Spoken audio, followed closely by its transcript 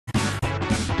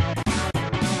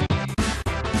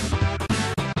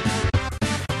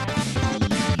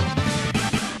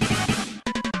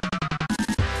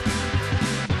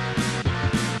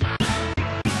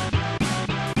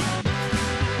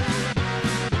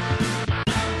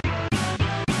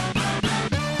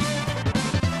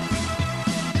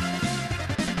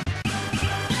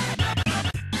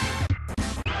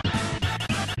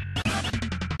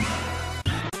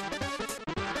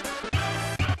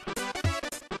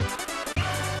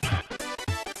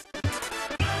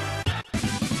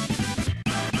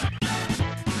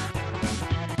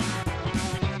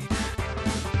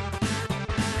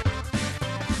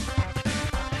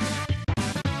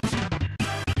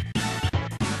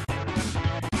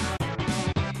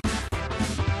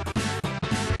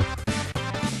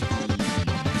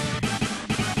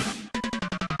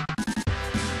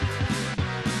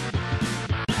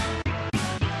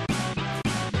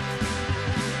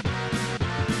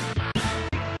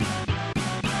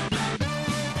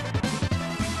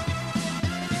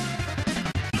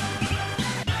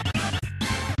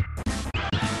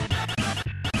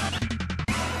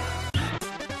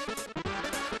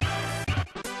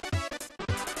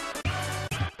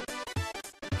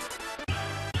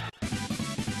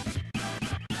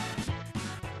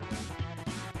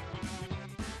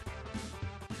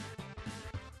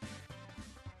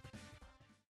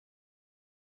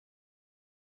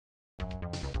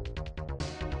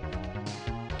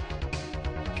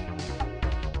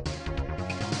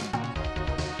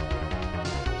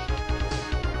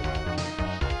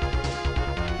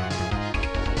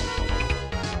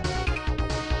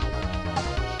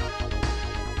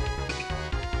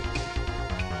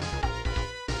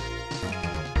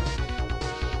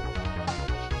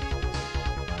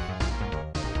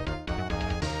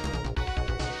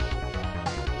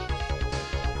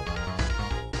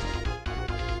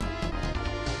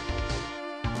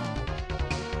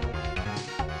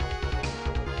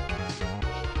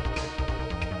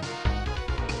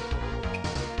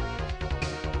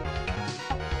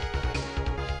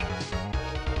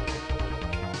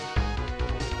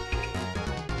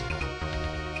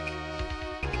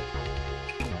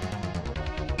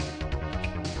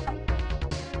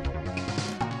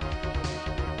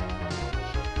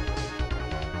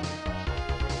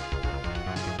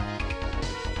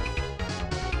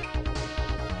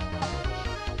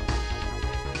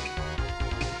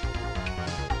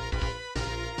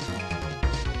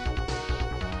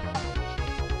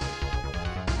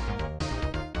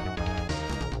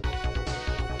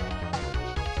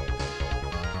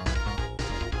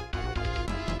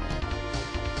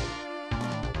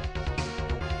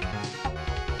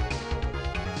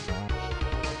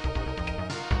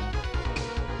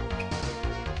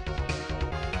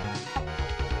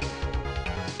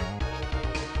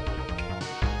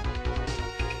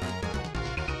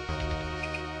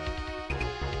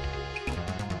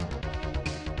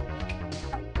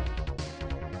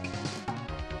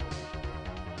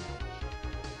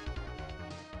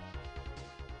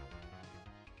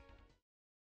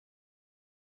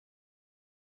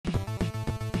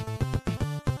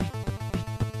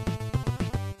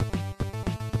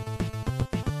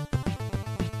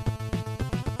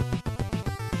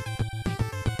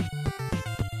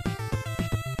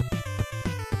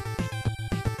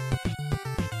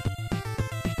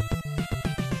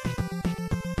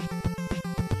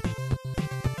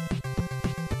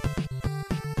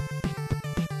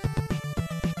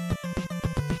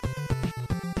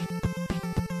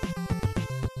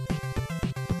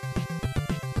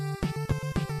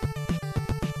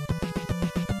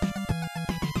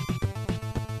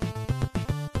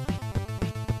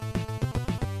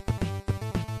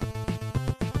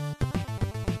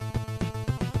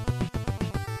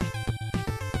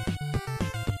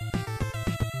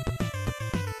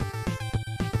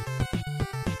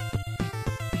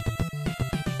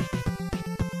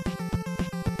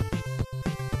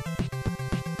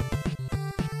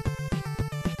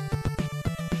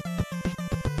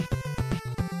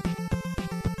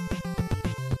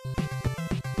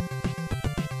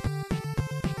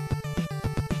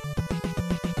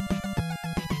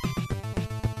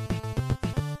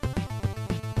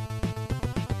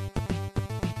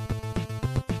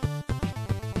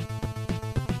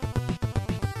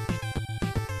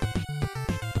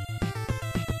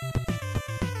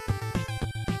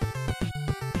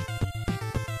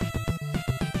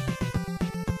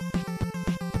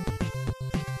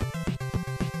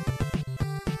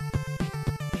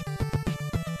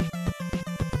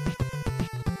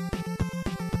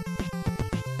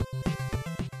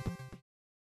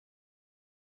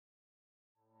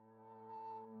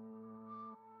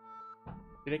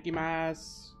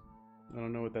Irikimasu. I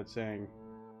don't know what that's saying.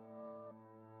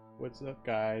 What's up,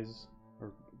 guys?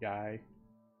 Or guy.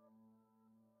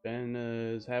 Ben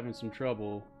is having some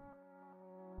trouble.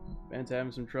 Ben's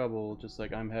having some trouble, just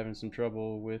like I'm having some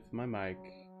trouble with my mic.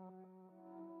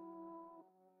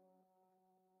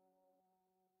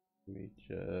 Let me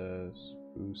just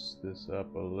boost this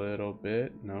up a little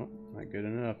bit. No, not good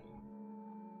enough.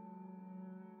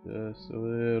 Just a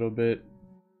little bit.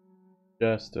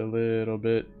 Just a little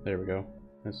bit. There we go.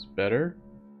 That's better,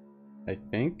 I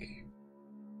think.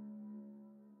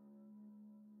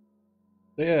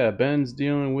 So yeah, Ben's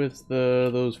dealing with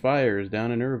those fires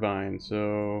down in Irvine,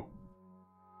 so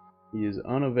he is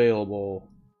unavailable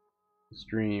to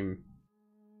stream.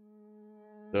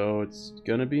 So it's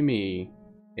gonna be me.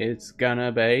 It's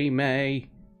gonna be me.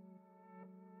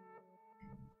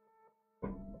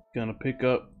 Gonna pick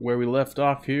up where we left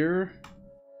off here.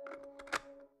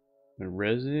 The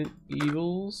Resident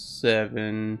Evil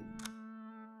 7.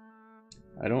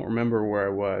 I don't remember where I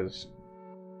was.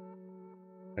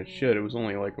 I should, it was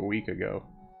only like a week ago.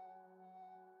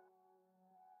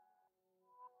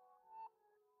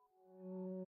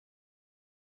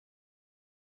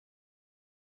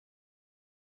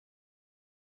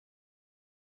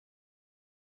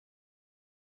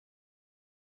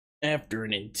 After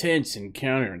an intense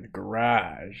encounter in the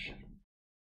garage.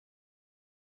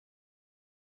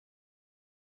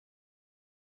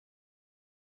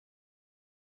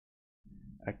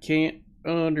 I can't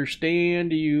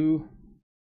understand you.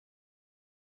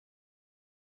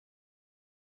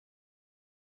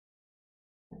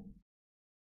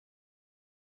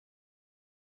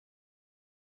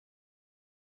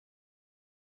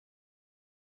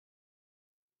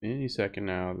 Any second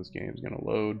now, this game's gonna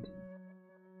load.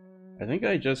 I think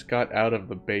I just got out of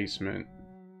the basement.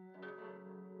 I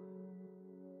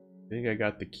think I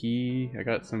got the key. I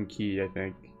got some key, I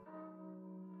think.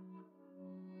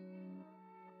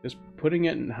 Just putting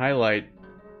it in highlight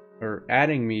or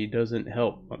adding me doesn't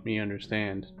help let me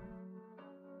understand.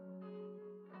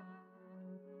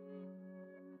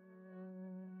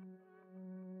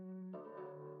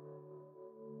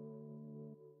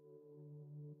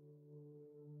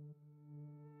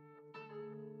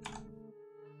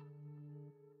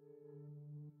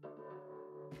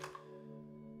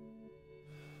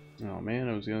 Oh man,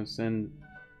 I was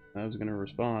gonna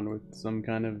respond with some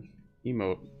kind of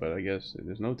emote, but I guess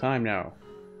there's no time now.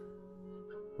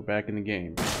 We're back in the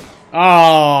game.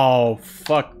 Oh,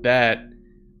 fuck that.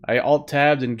 I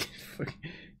alt-tabbed and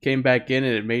came back in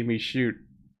and it made me shoot.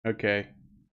 Okay.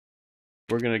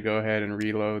 We're gonna go ahead and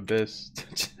reload this.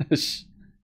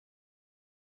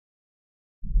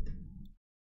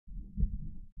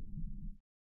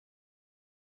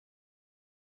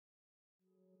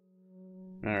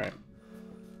 Alright.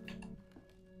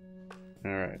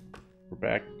 Alright.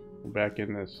 We're back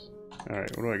in this.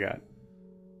 Alright, what do I got?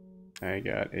 I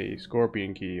got a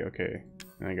scorpion key, okay.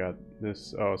 And I got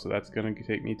this, oh, so that's gonna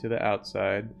take me to the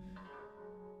outside.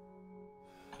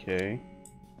 Okay.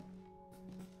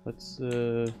 Let's,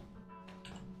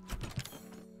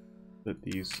 put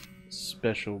these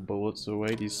special bullets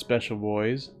away, these special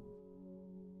boys.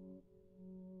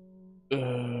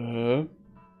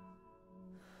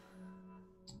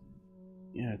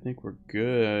 Yeah, I think we're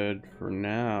good for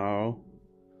now.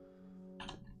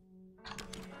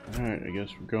 Alright, I guess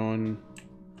we're going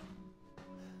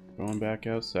back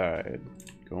outside.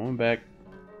 Going back.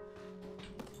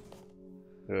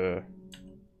 Nothing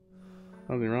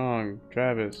wrong,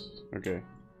 Travis. Okay.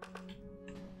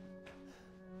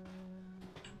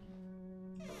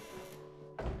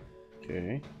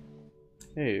 Okay.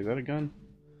 Hey, is that a gun?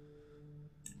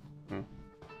 Oh.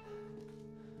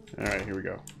 Alright, here we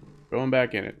go. Going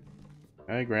back in it.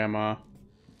 Hi, Grandma.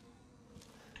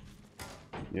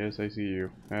 Yes, I see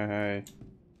you. Hi.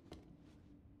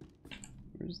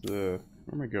 Where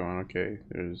am I going? Okay,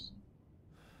 there's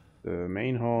the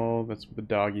main hall. That's where the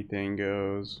doggy thing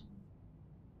goes.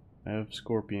 I have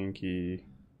scorpion key.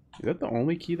 Is that the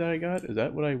only key that I got? Is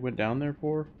that what I went down there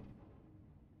for?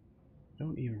 I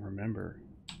don't even remember.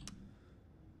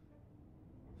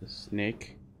 The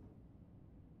snake.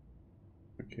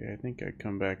 Okay, I think I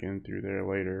come back in through there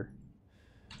later.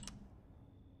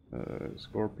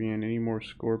 Scorpion. Any more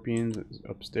scorpions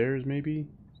upstairs, maybe?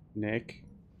 Nick.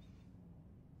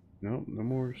 Nope, no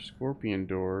more scorpion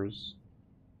doors.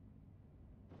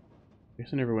 I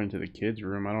guess I never went into the kids'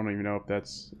 room. I don't even know if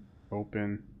that's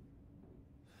open.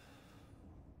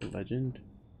 Legend.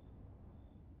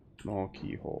 Small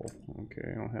keyhole.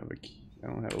 Okay, I don't have a key. I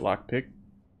don't have a lockpick.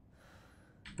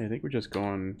 I think we're just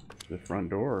going to the front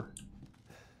door.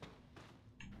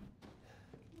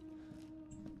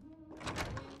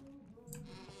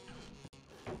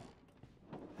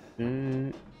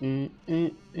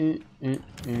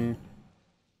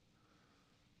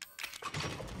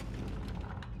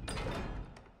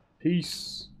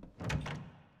 Peace.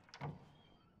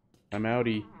 I'm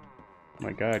outie. Oh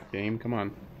my god, game, come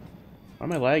on. Why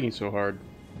am I lagging so hard?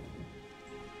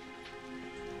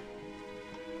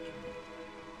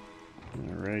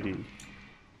 Alrighty.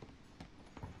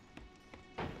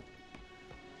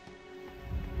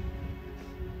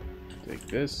 Take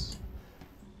this.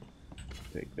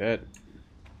 Take that.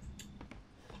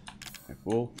 Am I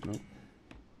full? Nope.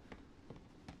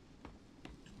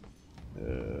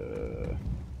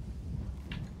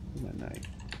 My knife.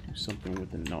 Do something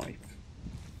with the knife.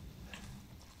 I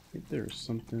think there's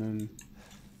something.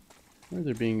 Or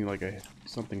there being like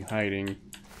something hiding.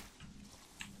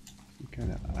 Some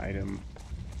kind of item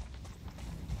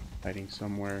hiding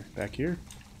somewhere back here.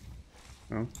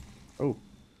 Oh, oh,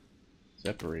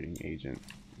 separating agent.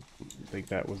 I think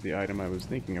that was the item I was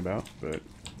thinking about, but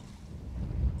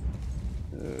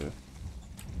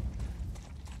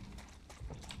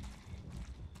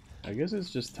I guess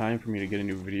it's just time for me to get a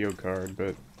new video card,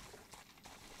 but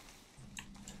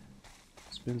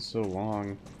it's been so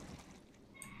long.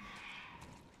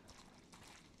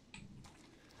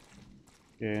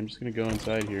 Okay, I'm just gonna go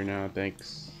inside here now,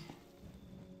 thanks.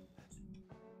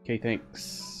 Okay,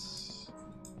 thanks.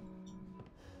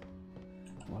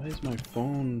 Why is my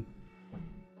phone...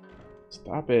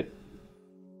 Stop it.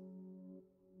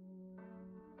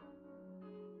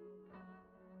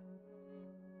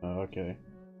 Oh, okay.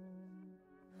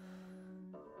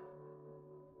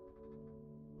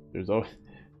 There's always...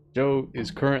 Joe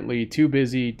is currently too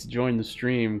busy to join the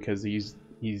stream because he's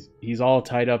all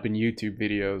tied up in YouTube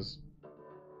videos.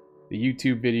 The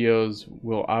YouTube videos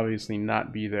will obviously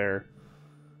not be there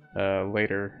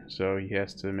later, so he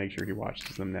has to make sure he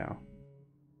watches them now.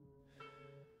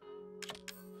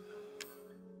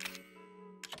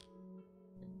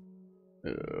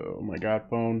 Oh my god,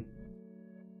 phone.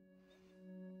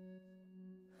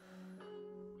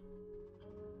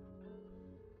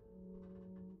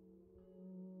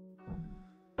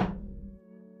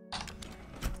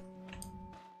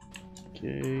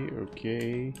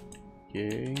 Okay.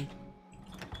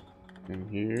 And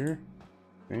here.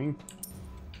 Thing.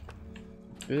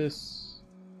 This.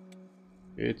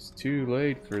 It's too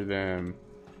late for them.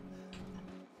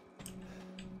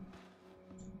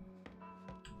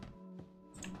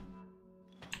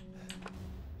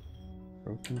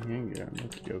 Broken handgun.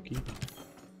 Okie dokie.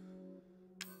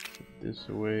 Put this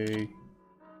away.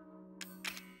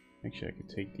 Actually, I could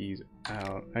take these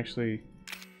out. Actually,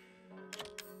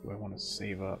 do I want to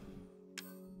save up?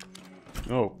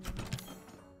 No.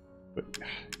 But,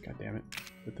 god damn it.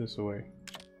 Put this away.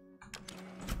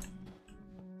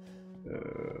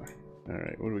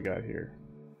 Alright, what do we got here?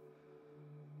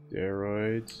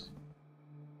 Steroids.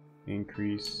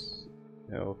 Increase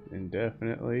health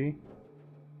indefinitely.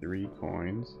 3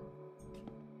 coins.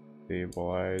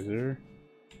 Stabilizer.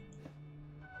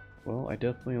 Well, I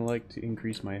definitely like to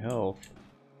increase my health,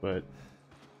 but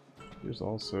there's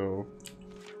also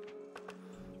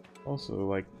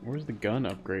like, where's the gun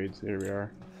upgrades? There we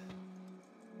are.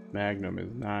 Magnum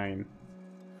is 9.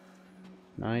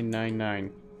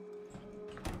 999.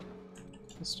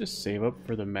 Let's just save up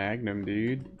for the Magnum,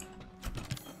 dude.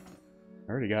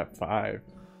 I already got 5.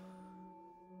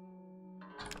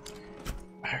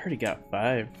 I already got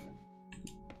 5.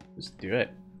 Just do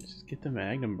it. Just get the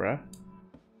Magnum, bruh.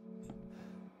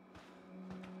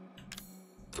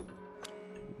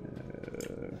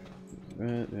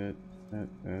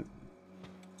 That.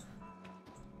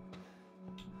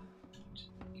 Just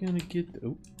gonna get the...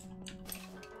 Oh.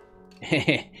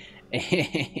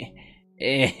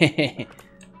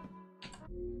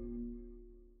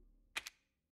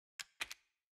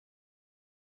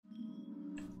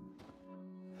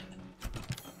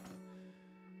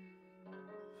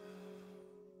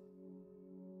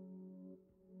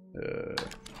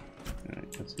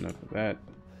 Alright, that's enough of that.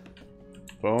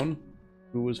 Phone?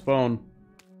 Who was phone?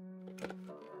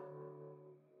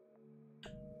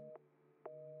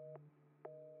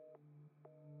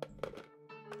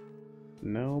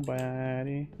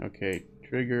 Nobody. Okay,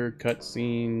 trigger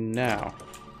cutscene now.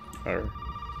 Or,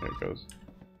 there it goes.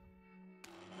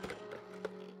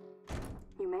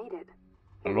 You made it.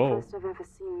 Hello. You're the first I've ever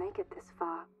seen make it this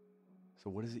far. So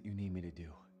what is it you need me to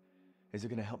do? Is it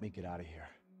gonna help me get out of here?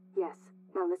 Yes.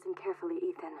 Now listen carefully,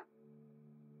 Ethan.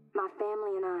 My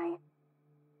family and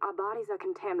our bodies are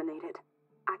contaminated.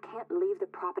 I can't leave the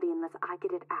property unless I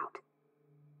get it out.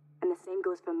 And the same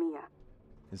goes for Mia.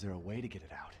 Is there a way to get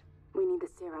it out? We need the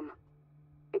serum.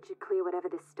 It should clear whatever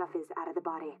this stuff is out of the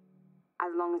body.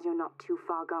 As long as you're not too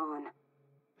far gone.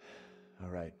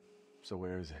 Alright, so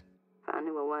where is it? If I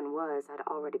knew where one was, I'd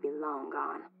already be long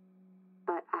gone.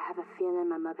 But I have a feeling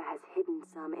my mother has hidden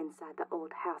some inside the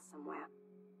old house somewhere.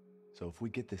 So if we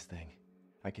get this thing,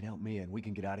 I can help Mia and we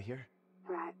can get out of here?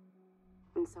 Right.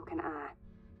 And so can I.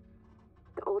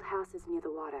 The old house is near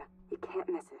the water. You can't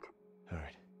miss it.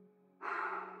 Alright.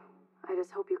 I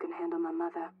just hope you can handle my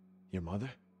mother. Your mother?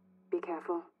 Be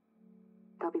careful.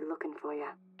 They'll be looking for you.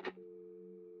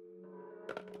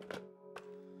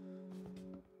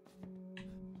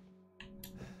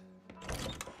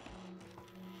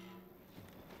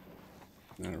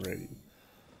 Alrighty.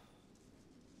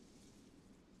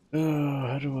 Oh,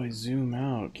 how do I zoom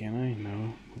out? Can I?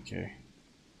 No. Okay.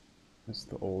 That's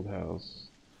the old house.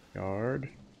 Yard.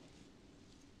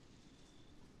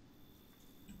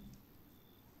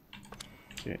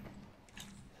 Okay.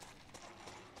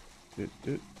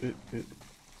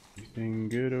 Anything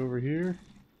good over here?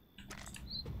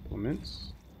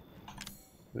 Supplements.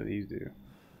 What do these do?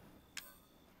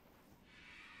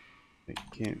 I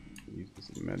can't use this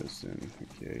as medicine.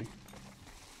 Okay.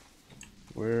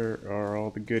 Where are all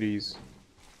the goodies?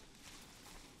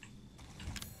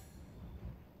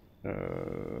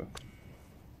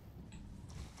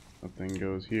 Nothing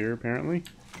goes here apparently.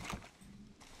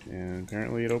 And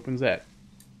apparently it opens that.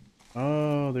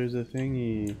 Oh, there's a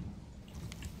thingy.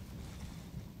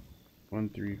 1,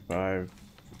 3, 5,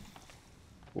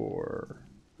 4,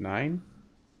 9?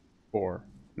 4,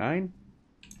 9?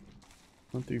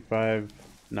 1, 3, 5,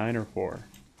 9 or 4?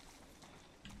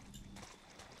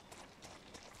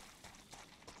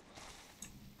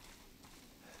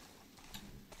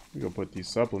 I'm gonna go put these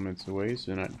supplements away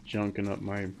so they're not junking up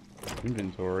my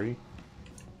inventory.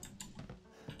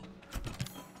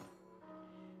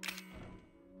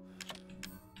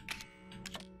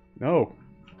 No!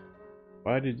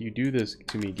 Why did you do this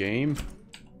to me, game?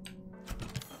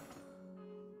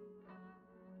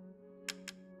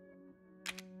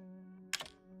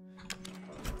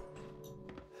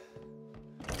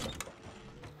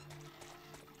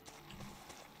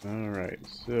 Alright,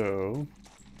 so...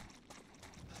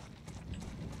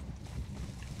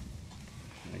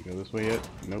 Can I go this way yet?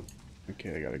 Nope.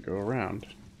 Okay, I gotta go around.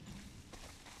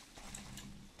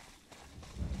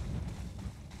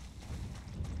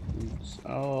 It's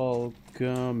all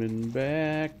coming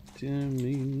back to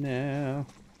me now.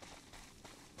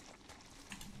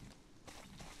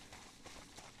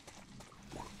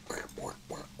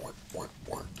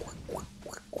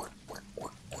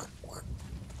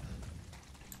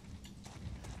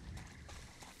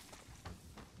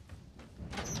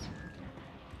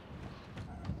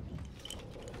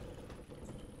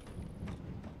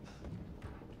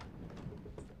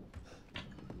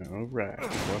 Alright,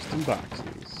 busting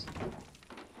boxes.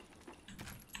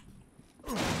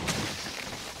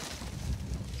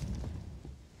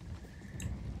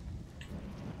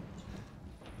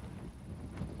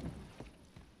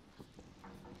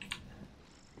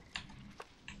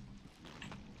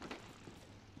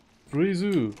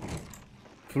 Frizu!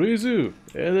 Frizu!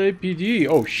 LAPD!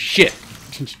 Oh shit!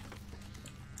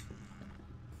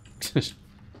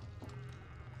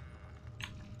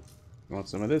 Want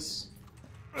some of this?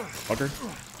 Fucker.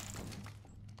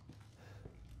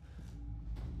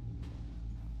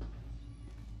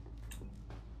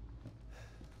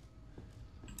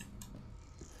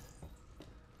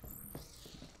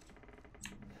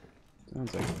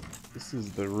 Sounds like this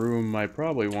is the room I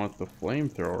probably want the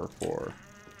flamethrower for.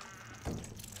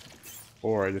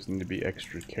 Or I just need to be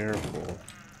extra careful.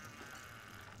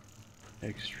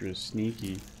 Extra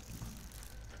sneaky.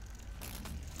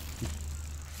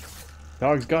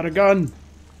 Dog's got a gun!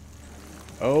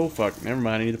 Oh fuck, never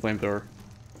mind, I need the flamethrower.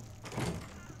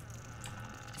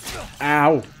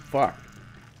 Ow! Fuck.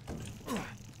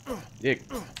 Dick.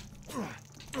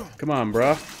 Come on,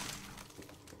 bruh.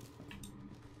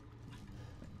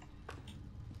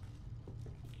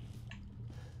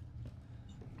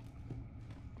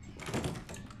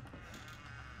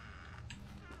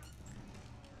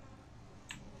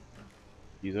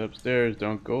 He's upstairs,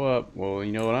 don't go up. Well,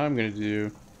 you know what I'm gonna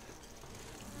do.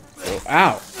 Oh,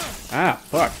 ow! Ah,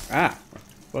 fuck. Ah.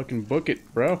 Fucking book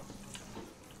it, bro.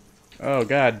 Oh,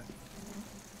 God.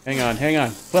 Hang on, hang on.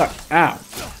 Fuck. Ow.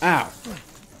 Ow.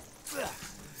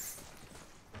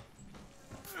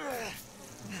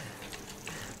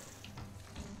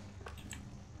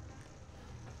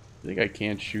 I think I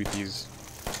can't shoot these.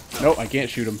 Nope, I can't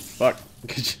shoot them. Fuck.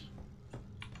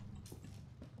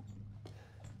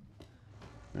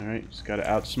 Alright, just gotta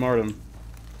outsmart them.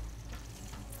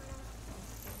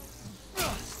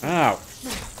 Ow!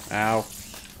 Ow.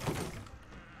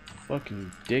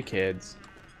 Fucking dickheads.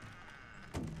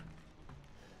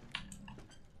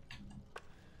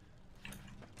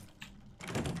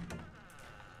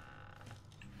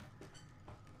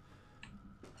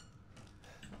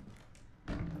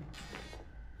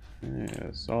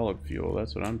 Yeah, solid fuel,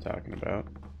 that's what I'm talking about.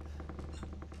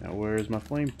 Now where's my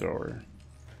flamethrower?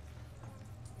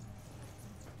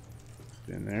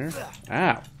 In there.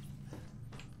 Ow!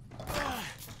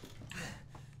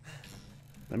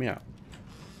 Let me out.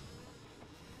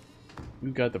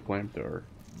 Who got the flamethrower?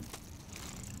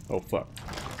 Oh fuck.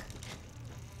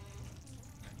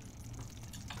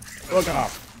 Fuck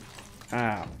off!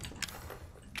 Ow.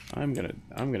 I'm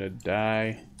gonna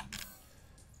die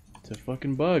to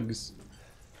fucking bugs.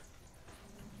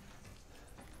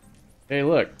 Hey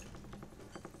look.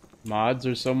 Mods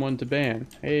are someone to ban.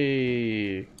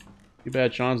 Hey. Too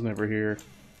bad Sean's never here.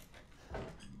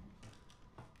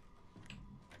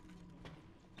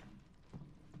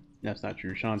 That's not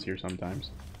true. Sean's here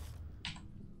sometimes.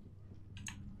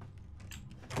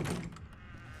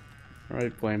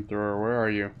 Alright, flamethrower, where are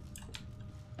you?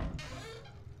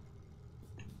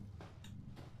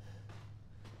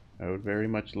 I would very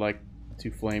much like to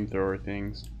flamethrower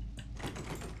things.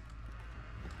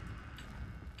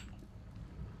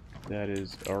 That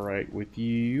is alright with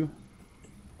you.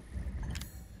 I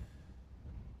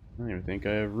don't even think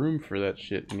I have room for that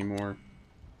shit anymore.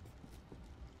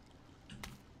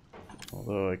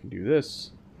 Although I can do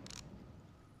this.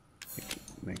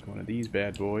 Make one of these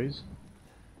bad boys.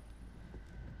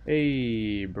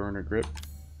 Hey, burner grip.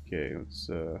 Okay, let's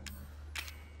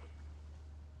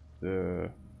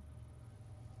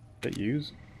that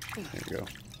use? There you go.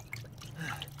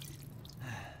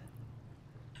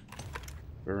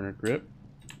 Burner grip.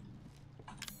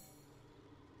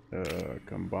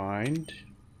 Combined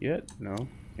yet? No,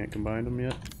 can't combine them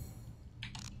yet.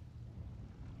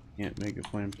 Can't make a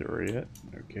flamethrower yet.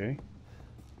 Okay.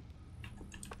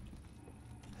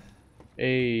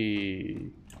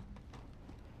 Hey.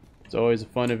 It's always a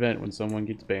fun event when someone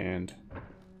gets banned.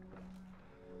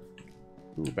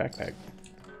 Ooh, backpack.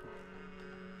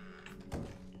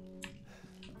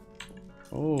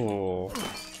 Oh.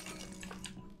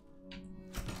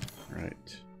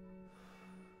 Right.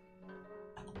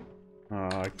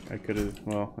 I could have,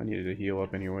 well, I needed to heal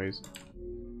up anyways.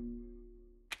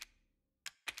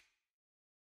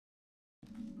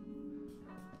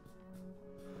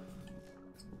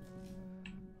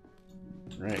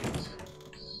 Right.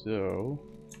 So,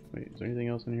 wait, is there anything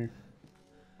else in here?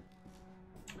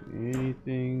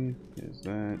 Anything? Is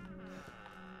that?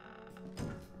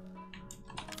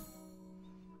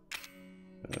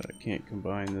 I can't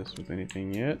combine this with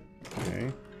anything yet.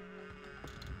 Okay.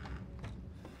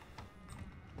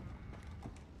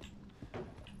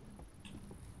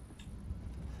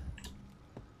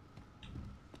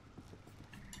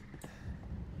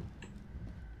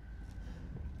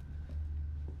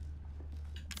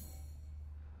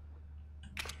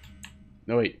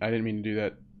 No, wait, I didn't mean to do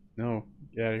that. No,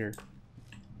 get out of here.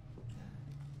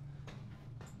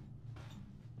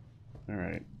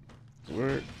 Alright.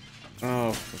 Where?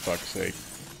 Oh, for fuck's sake.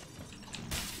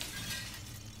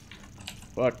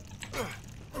 Fuck.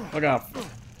 Fuck off.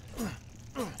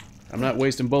 I'm not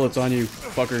wasting bullets on you,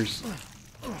 fuckers.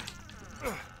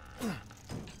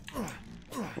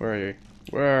 Where are you?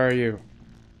 Where are you?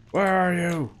 Where are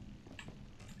you?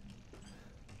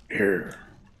 Here.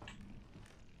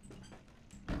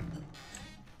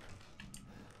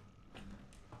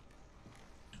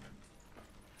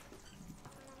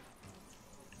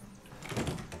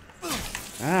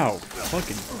 Ow,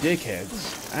 fucking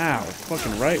dickheads. Ow,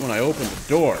 fucking right when I opened the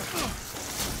door.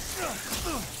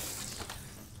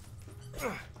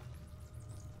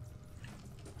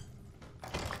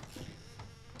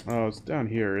 Oh, it's down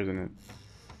here, isn't it?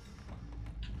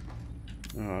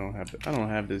 Oh, I don't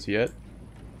have this yet.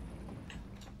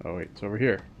 Oh wait, it's over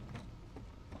here.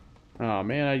 Oh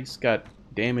man, I just got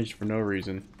damaged for no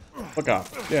reason. Fuck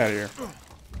off. Get out of here.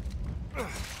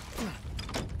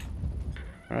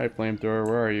 Alright, flamethrower,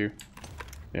 where are you?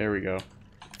 There we go.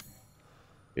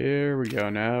 Here we go,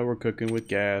 now we're cooking with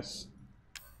gas.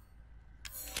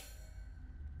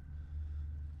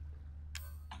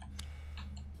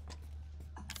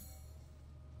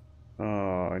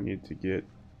 Oh, I need to get...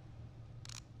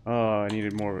 Oh, I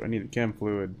needed more, I needed chem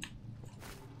fluid.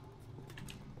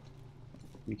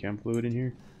 Any chem fluid in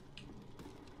here?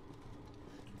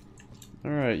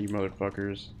 Alright, you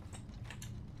motherfuckers.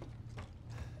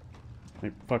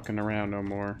 Ain't fucking around no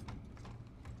more.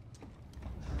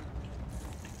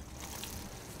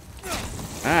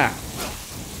 Ah!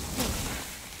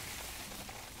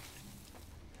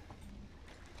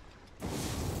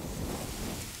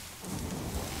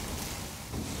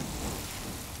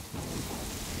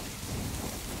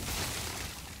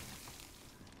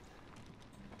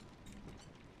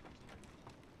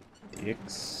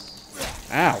 Dicks.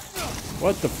 Ow!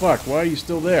 What the fuck? Why are you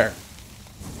still there?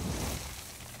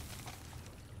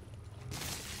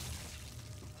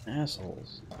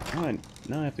 Assholes.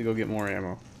 Now I have to go get more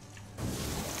ammo.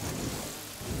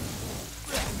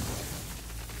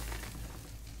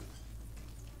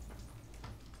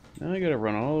 Now I gotta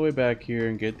run all the way back here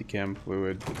and get the chem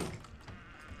fluid.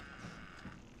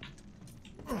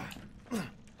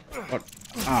 What?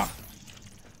 Ah!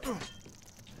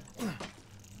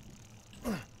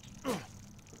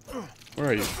 Where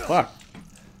are you? Fuck!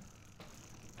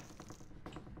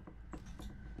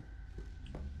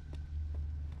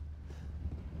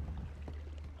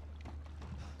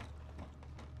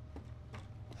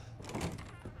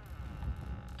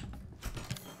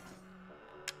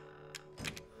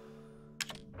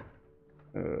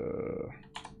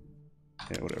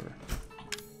 Yeah, whatever.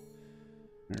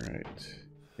 Alright.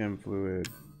 Chem fluid.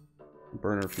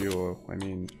 Burner fuel, I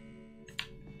mean...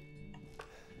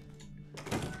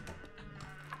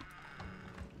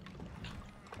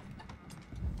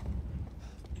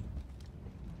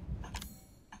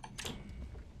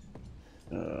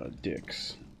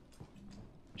 dicks.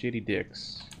 Shitty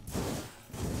dicks.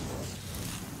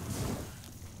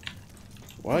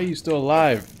 Why are you still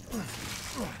alive?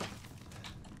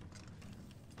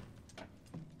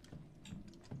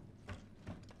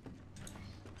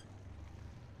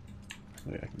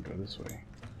 Wait, I can go this way.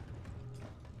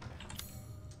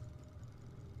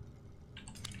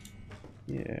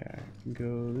 Yeah, I can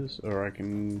go this, or I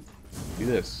can do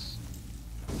this.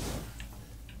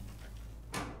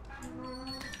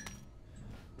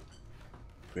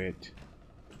 Wait.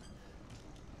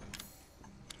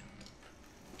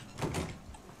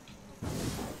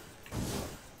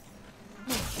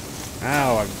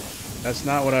 Ow, that's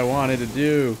not what I wanted to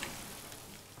do.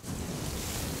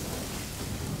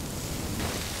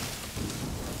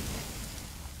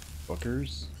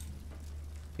 Fuckers.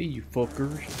 Hey, you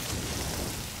fuckers.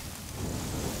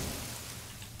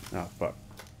 Oh, fuck.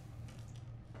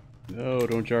 No,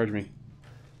 don't charge me.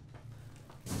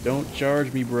 Don't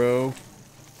charge me, bro.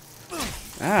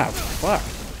 Ah, fuck.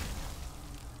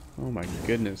 Oh my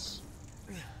goodness.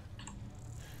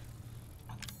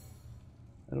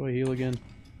 How do I heal again?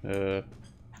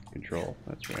 Control,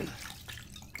 that's right.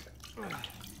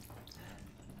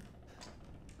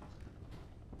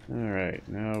 Alright,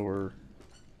 now we're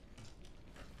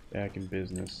back in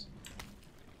business.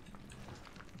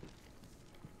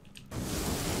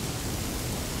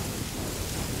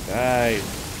 Die!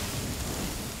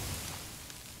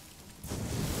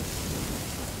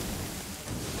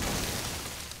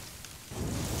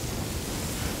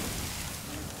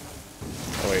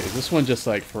 Oh wait, is this one just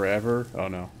like forever? Oh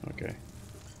no, okay.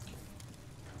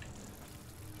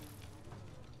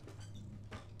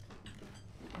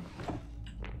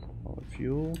 All the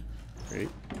fuel, great.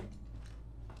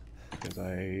 Because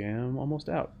I am almost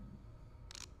out.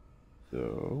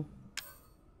 So,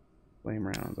 flame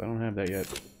rounds, I don't have that yet.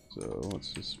 So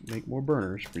let's just make more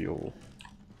burners fuel.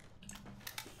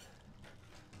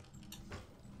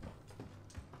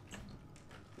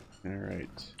 Alright.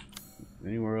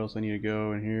 Anywhere else I need to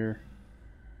go in here?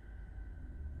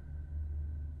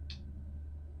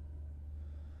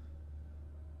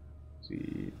 Let's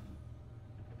see.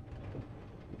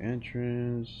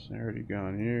 Entrance. I already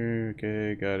gone here.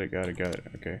 Okay, got it.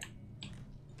 Okay.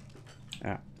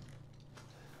 Ah.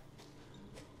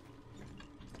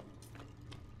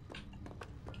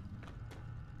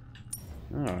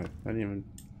 Oh, I didn't even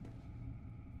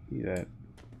see that.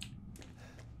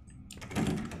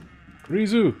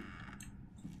 Rizu!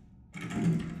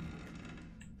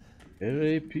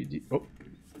 LAPD. Oh.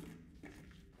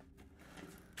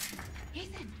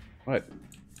 Ethan! What?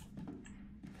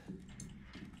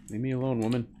 Leave me alone,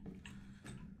 woman.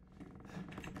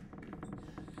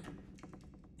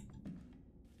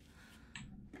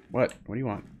 What? What do you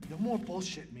want? No more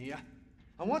bullshit, Mia.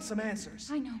 I want some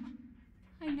answers. I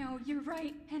know, you're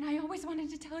right, and I always wanted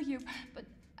to tell you, but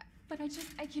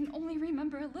I can only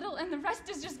remember a little, and the rest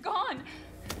is just gone.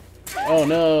 Oh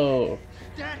no!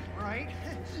 Daddy, right?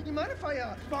 You mind if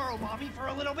I borrow Mommy for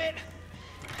a little bit?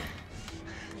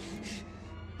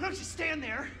 Why don't you stand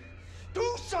there?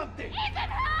 Do something! Ethan,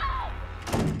 help!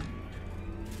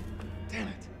 Damn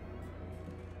it.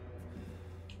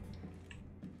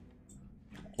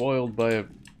 Foiled by a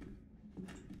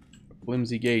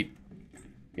flimsy gate.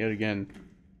 Yet again.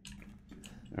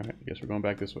 Alright, I guess we're going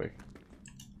back this way.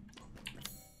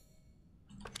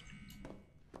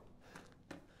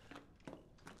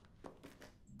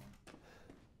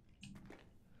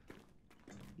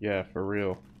 Yeah, for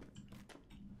real.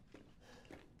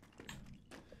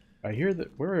 I hear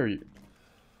that. Where are you?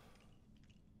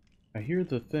 I hear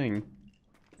the thing.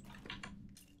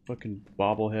 Fucking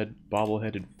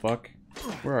bobbleheaded fuck.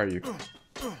 Where are you?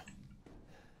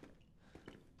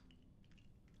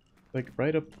 Like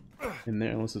right up in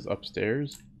there, unless it's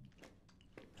upstairs.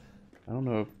 I don't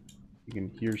know if you can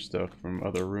hear stuff from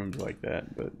other rooms like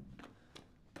that, but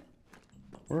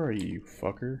where are you,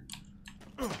 fucker?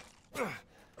 I'm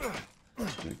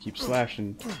gonna keep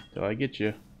slashing till I get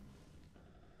you.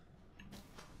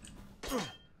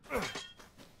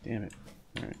 Damn it.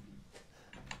 Alright.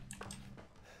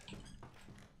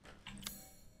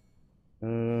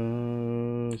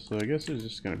 So I guess there's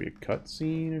just gonna be a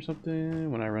cutscene or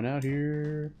something when I run out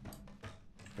here.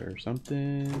 Or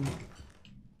something.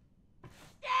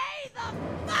 Stay the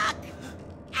fuck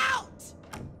out!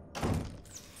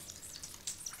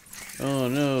 Oh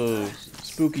no,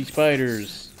 spooky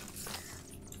spiders.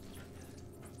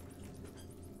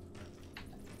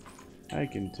 I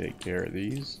can take care of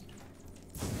these.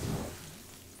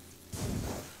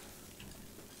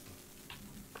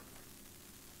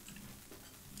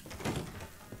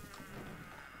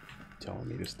 Telling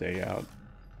me to stay out.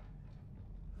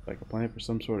 Like a plan for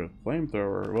some sort of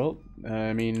flamethrower. Well,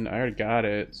 I mean, I already got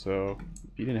it, so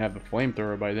if you didn't have the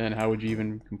flamethrower by then, how would you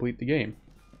even complete the game?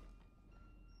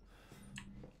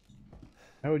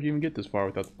 How would you even get this far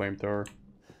without the flamethrower?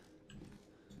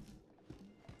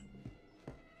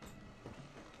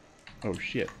 Oh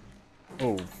shit.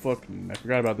 Oh fucking, I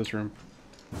forgot about this room.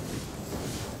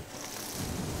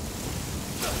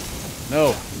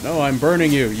 No, no, I'm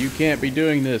burning you. You can't be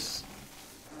doing this.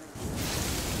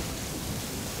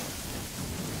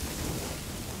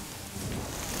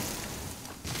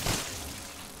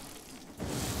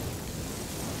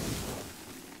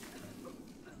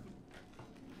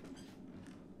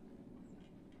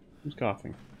 Who's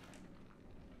coughing?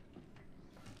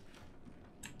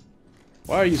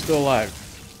 Why are you still alive?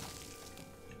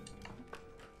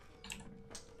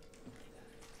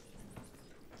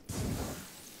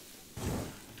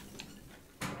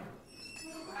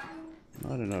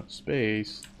 Not enough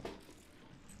space.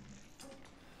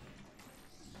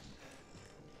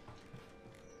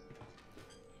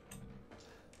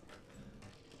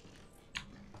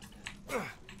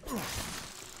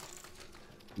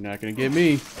 You're not gonna get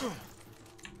me.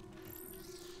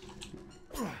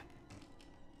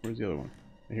 Where's the other one?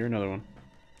 I hear another one.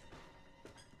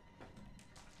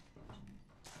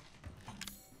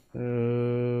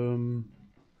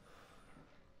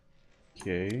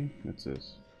 Okay, what's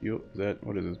this? Fuel? Is that,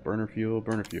 what is this? Burner fuel?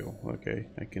 Burner fuel. Okay,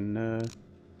 I can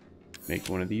make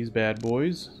one of these bad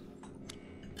boys.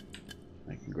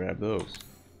 I can grab those.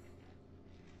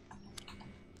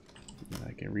 And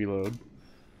I can reload.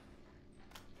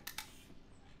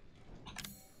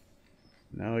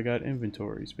 Now I got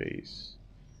inventory space.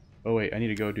 Oh wait, I need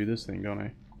to go do this thing, don't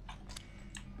I?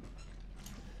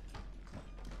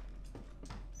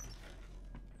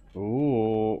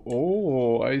 Oh,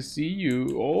 oh, I see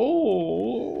you.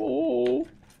 Oh,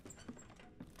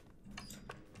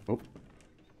 oh.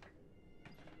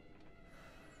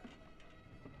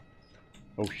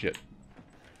 Oh shit.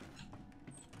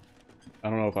 I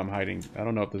don't know if I'm hiding. I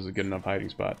don't know if this is a good enough hiding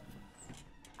spot.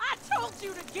 I told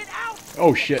you to get out!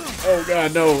 Oh shit. Oh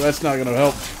god, no, that's not gonna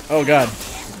help. Oh god.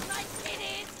 Yes, like it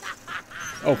is!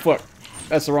 Oh fuck.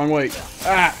 That's the wrong way.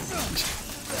 Ah!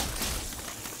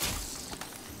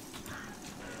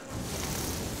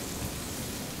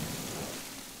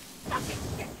 Fucking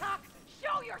shitcock!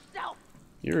 Show yourself!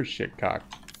 You're a shitcock.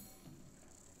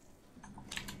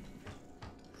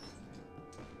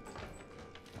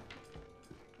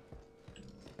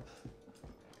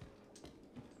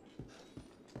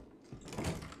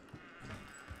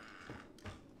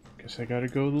 Guess I gotta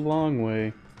go the long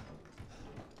way.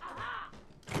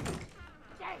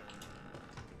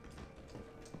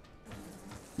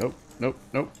 Nope, nope,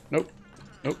 nope, nope,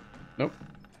 nope, nope.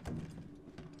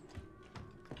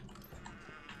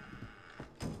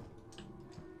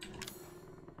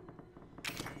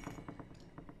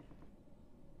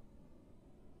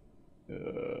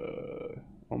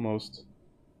 Almost.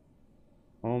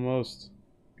 Almost.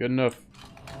 Good enough.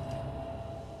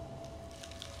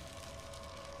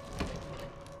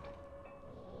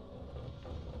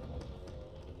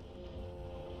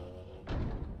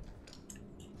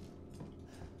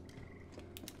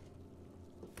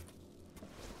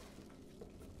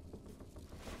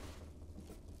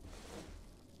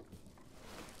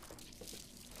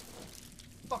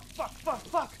 Fuck, fuck, fuck,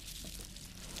 fuck!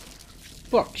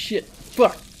 Fuck, shit,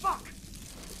 fuck. Fuck!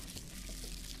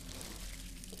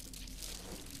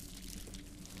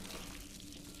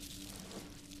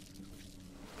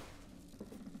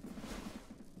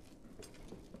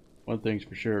 One thing's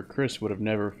for sure, Chris would have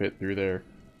never fit through there.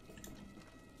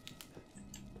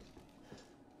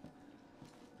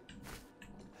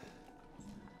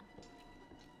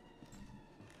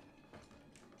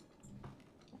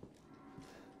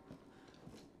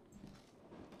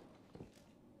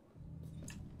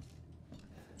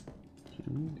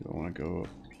 want to go up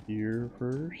here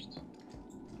first.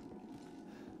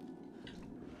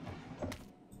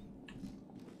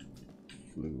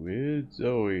 Fluid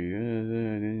Zoe.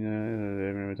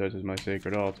 Everyone touches my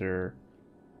sacred altar.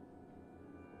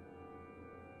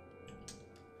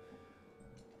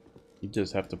 You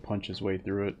just have to punch his way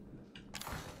through it.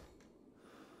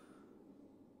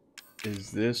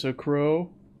 Is this a crow?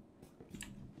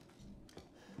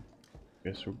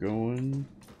 Guess we're going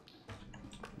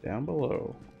down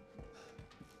below.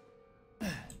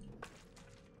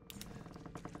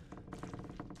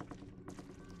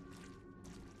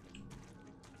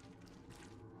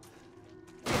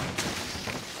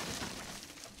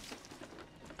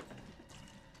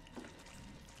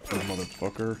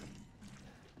 Motherfucker.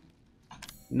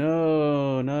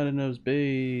 No, not in those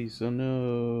base. Oh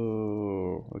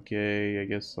no. Okay, I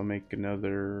guess I'll make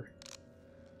another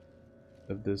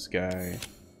of this guy.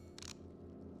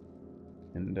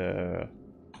 And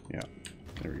yeah,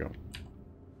 there we go.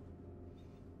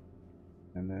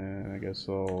 And then I guess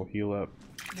I'll heal up.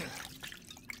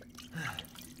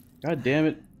 God damn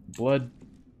it, blood.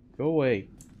 Go away.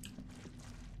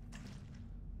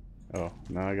 Oh,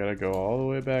 now I gotta go all the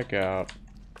way back out.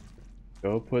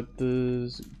 Go put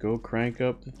this, go crank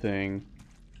up the thing.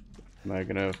 Am I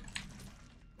gonna...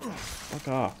 Fuck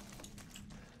off.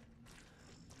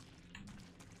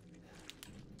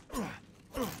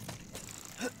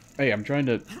 Hey, I'm trying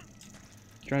to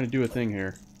do a thing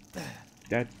here.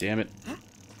 God damn it.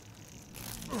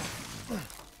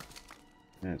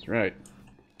 That's right.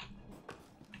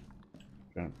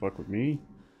 Trying to fuck with me?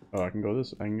 Oh, I can go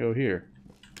this, I can go here.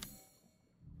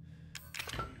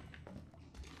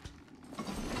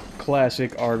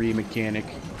 Classic RV mechanic.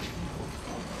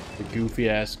 The goofy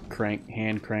ass crank,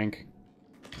 hand crank.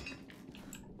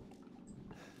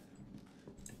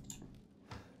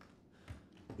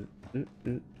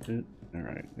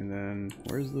 Alright, and then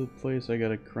where's the place I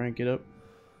gotta crank it up?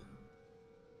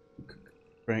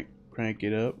 Crank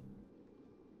it up.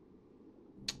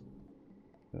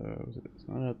 It's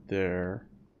not up there.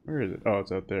 Where is it? Oh,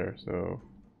 it's out there. So,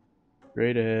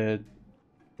 straight ahead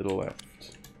to the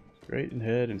left. Straight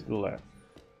ahead and to the left.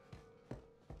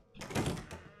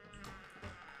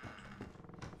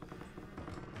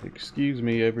 Excuse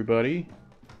me, everybody.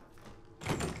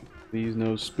 Please,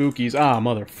 no spookies. Ah,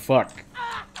 motherfuck.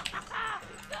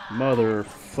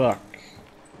 Motherfuck.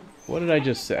 What did I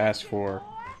just ask for?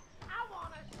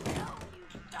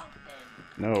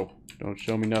 No, don't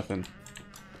show me nothing.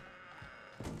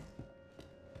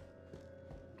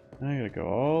 I gotta go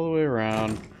all the way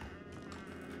around.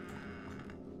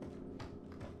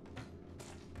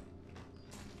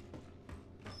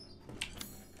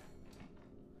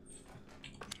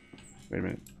 Wait a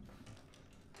minute.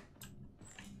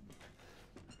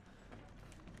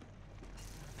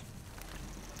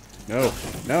 No,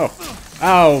 no.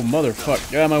 Ow,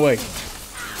 motherfuck. Get out of my way.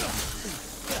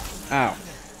 Ow.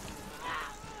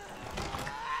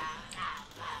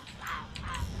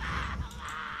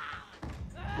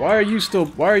 Why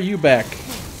are you back?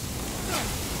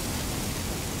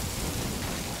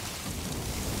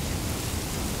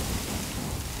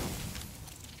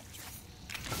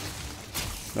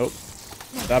 Nope.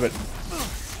 Stop it.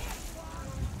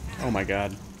 Oh my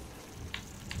god.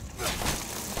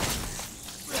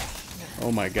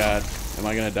 Oh my god. Am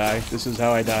I gonna die? This is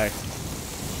how I die.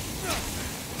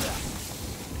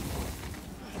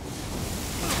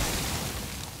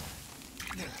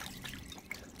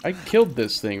 I killed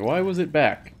this thing. Why was it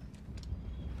back?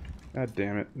 God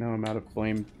damn it. Now I'm out of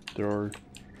flamethrower.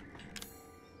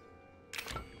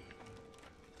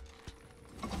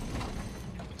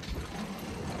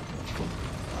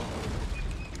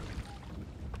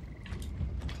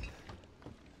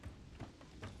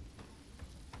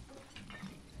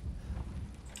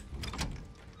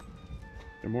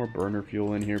 Is there more burner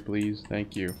fuel in here, please?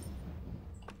 Thank you.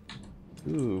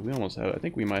 Ooh, we almost have... I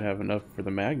think we might have enough for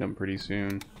the Magnum pretty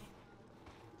soon.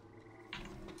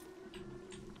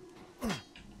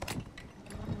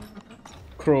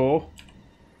 Crow.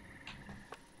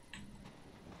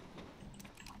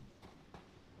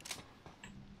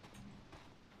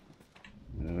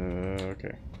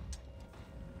 Okay.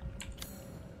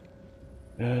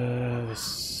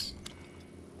 This...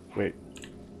 Wait.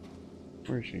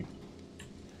 Where is she?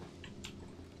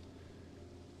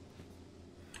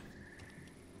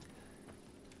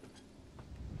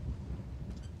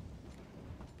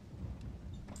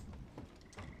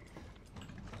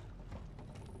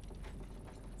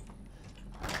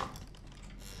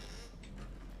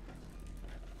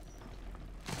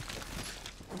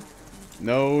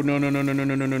 No, no, no, no, no, no,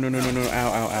 no, no, no, no, no, no, no,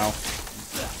 ow, ow, ow.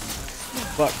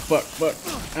 Fuck, fuck, fuck,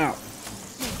 ow.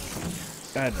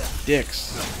 God,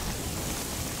 dicks.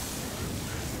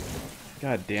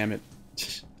 God damn it.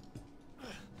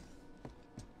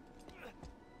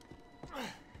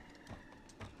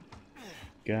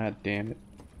 God damn it.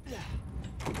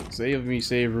 Save me,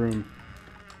 save room.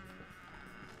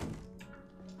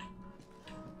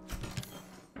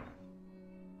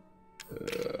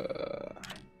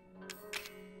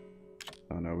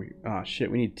 Oh no, oh shit,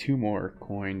 we need 2 more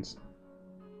coins.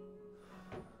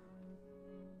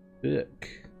 Fuck.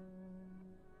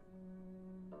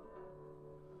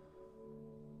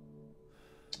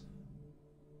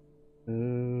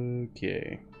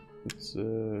 Okay. Let's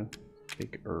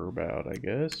take herb out, I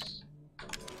guess.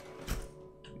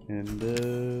 And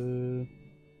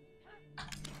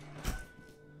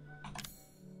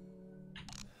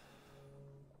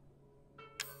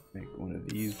make one of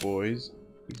these boys,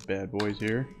 these bad boys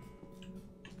here.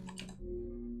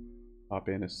 Pop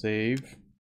in a save.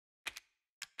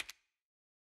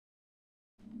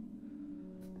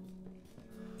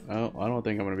 Oh, I don't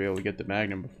think I'm gonna be able to get the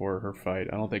Magnum before her fight.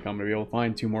 I don't think I'm gonna be able to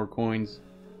find 2 more coins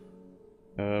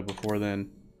before then.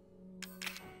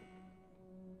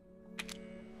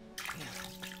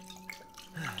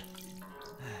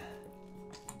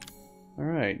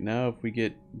 Alright, now if we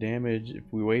get damage, if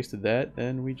we wasted that,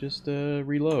 then we just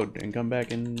reload and come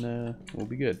back and we'll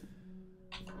be good.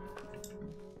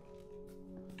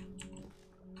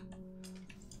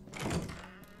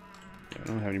 I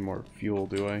don't have any more fuel,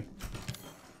 do I?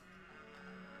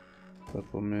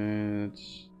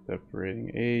 Supplements,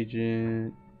 separating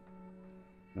agent.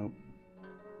 Nope.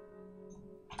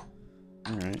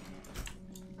 Alright.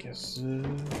 Guess,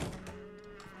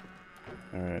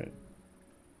 alright.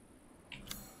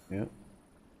 Yep.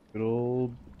 Good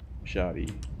old shoddy.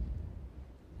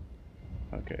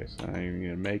 Okay, so I'm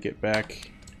gonna make it back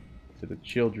to the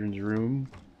children's room.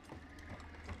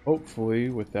 Hopefully,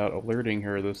 without alerting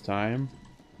her this time.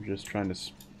 I'm just trying to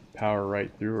power right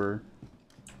through her.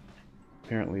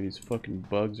 Apparently these fucking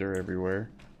bugs are everywhere.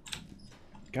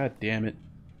 God damn it.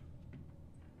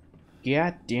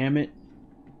 God damn it.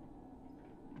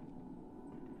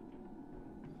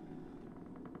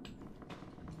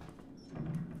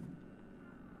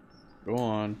 Go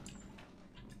on.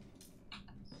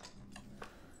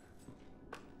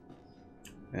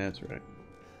 That's right.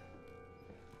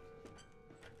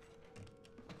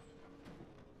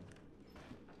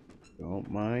 Don't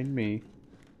mind me.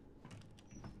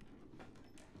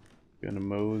 Gonna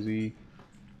mosey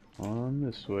on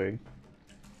this way.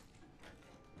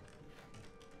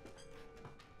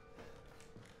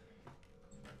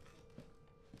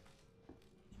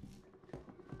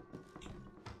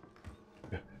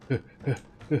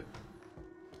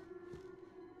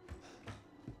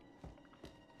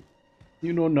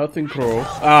 You know nothing, Crow.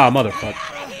 Ah, motherfucker.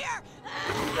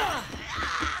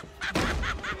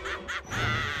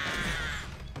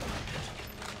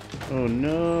 Oh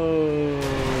no.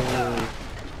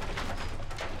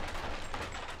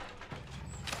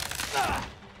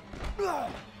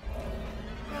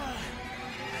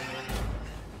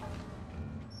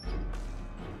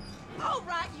 All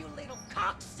right, you little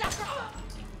cocksucker.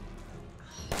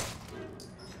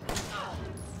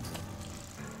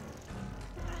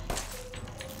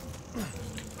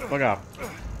 Fuck off.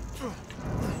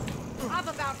 I've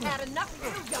about had enough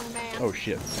of you, young man. Oh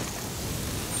shit.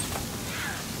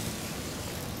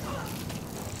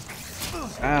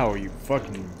 Ow, you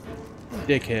fucking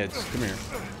dickheads. Come here.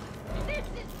 This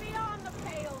is beyond the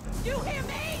pale. You hear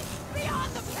me?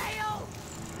 Beyond the pale.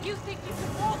 You think you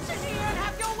can waltz in here and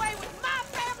have your way with my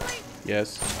family?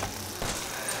 Yes.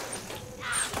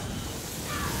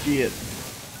 Shit.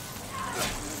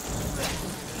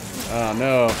 Oh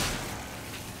no.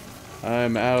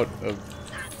 I'm out of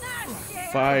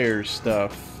fire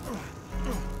stuff.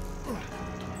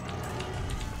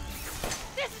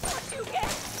 This is what you get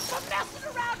for messing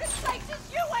around in places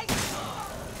you ain't.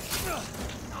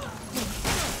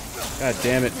 God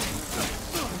damn it.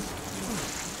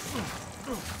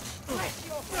 Bless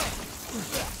your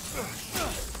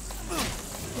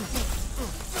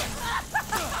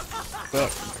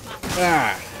Fuck.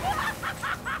 Ah.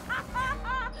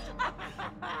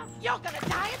 You're gonna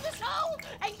die in this hole,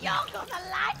 and you're gonna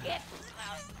like it.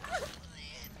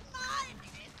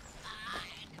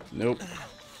 Nope.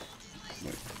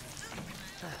 Wait.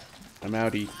 I'm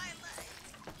outie.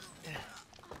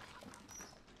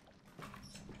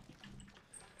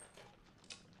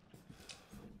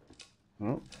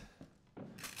 Well.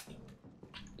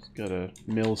 Just gotta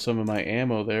mill some of my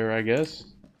ammo there, I guess.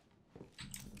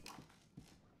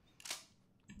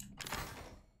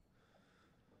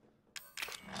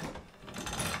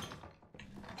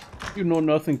 You know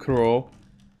nothing, Crow.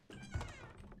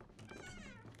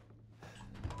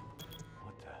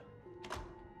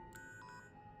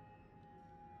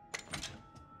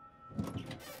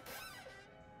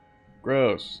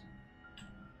 Gross.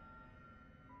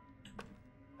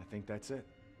 I think that's it.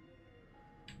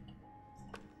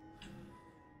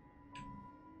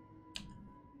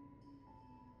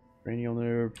 Cranial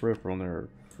nerve, peripheral nerve.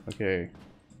 Okay.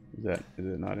 Is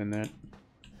it not in that?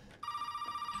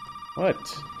 What?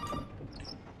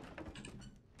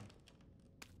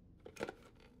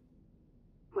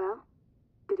 Well,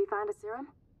 did he find a serum?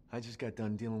 I just got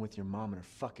done dealing with your mom and her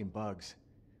fucking bugs.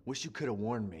 Wish you could have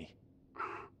warned me.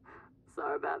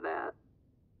 Sorry about that.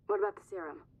 What about the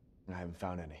serum? I haven't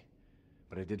found any,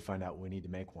 but I did find out we need to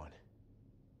make one.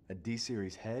 A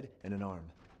D-series head and an arm.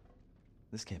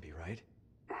 This can't be right.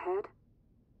 A head?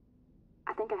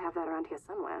 I think I have that around here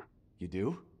somewhere. You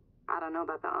do? I don't know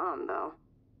about the arm, though.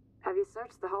 Have you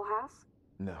searched the whole house?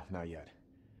 No, not yet.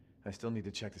 I still need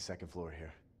to check the second floor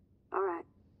here. All right.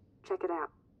 Check it out.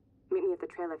 Meet me at the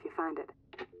trailer if you find it.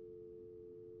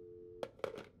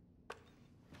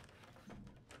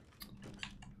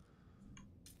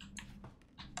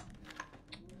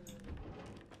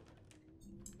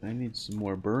 I need some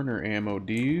more burner ammo,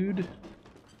 dude.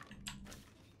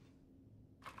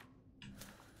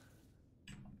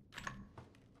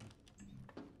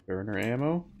 Burner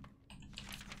ammo?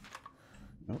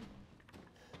 Nope.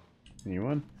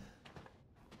 Anyone?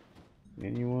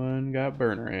 Anyone got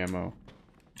burner ammo?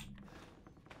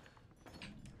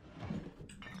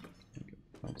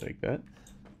 I'll take that.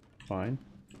 Fine.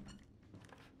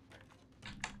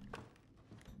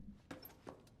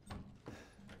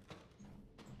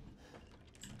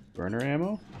 Burner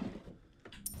ammo?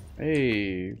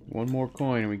 Hey, one more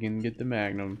coin and we can get the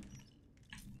Magnum.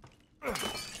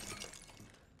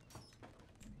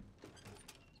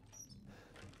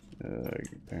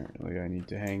 Apparently I need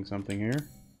to hang something here.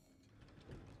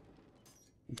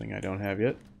 Something I don't have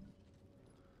yet.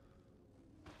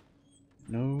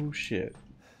 No shit.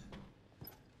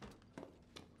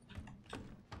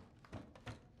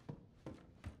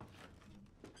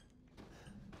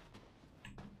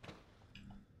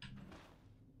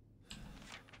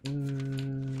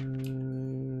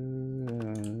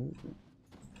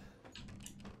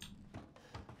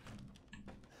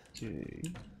 Okay.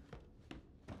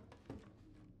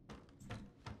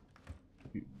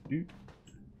 Doot.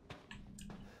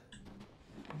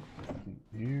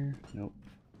 Here, nope.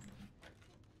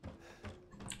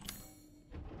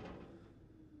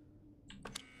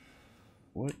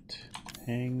 What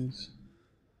hangs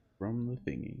from the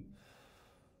thingy?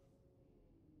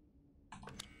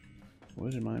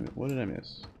 What did I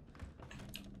miss?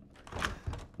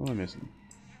 What am I missing?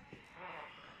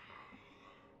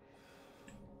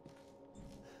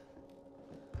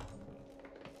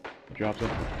 Dropped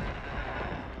it.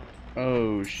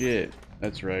 Oh shit.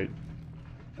 That's right.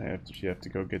 You have to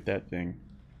go get that thing.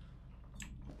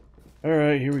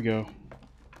 Alright, here we go.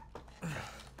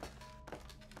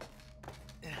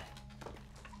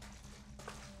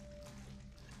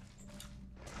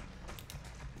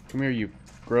 Come here, you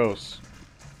gross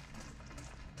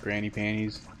granny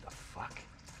panties. What the fuck?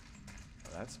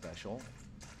 Well, that's special.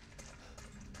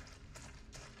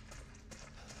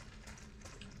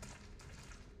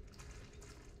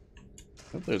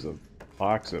 I hope there's a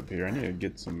box up here. I need to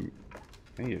get something.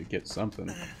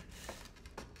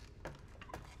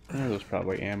 There's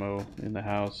probably ammo in the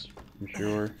house, I'm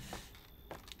sure.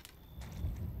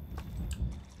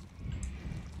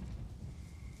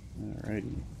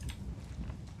 Alrighty.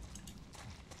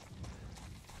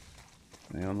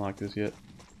 Can I unlock this yet?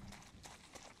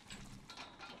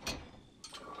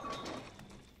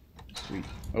 Sweet.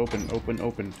 Open, open,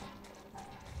 open.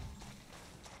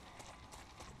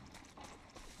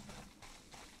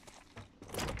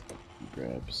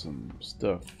 Grab some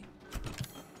stuff.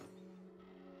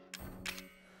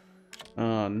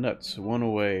 Nuts. One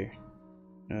away.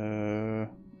 Okay.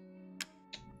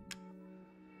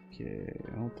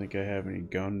 I don't think I have any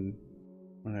gun.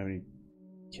 I don't have any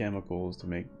chemicals to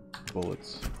make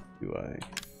bullets, do I?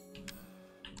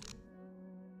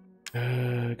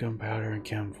 Gunpowder and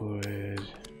chem fluid.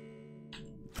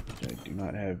 Which I do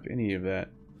not have any of that.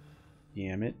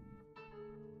 Damn it.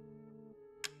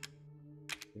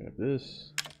 Grab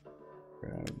this.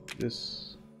 Grab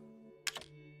this.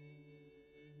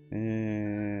 And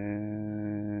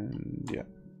yeah.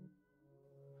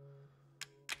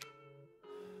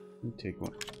 Let me take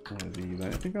one of these. I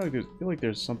feel like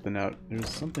there's something out. There's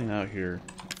something out here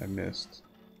I missed.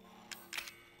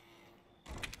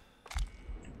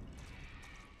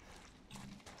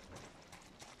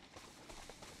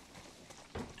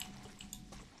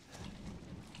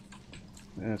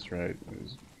 That's right.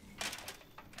 Is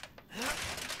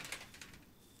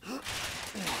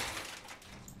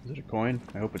it a coin?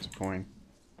 I hope it's a coin.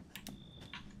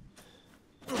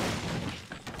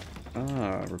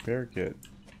 Ah, repair kit.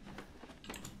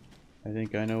 I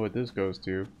think I know what this goes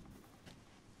to.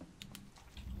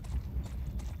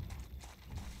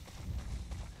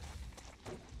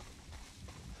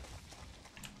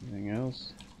 Anything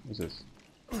else? What's this?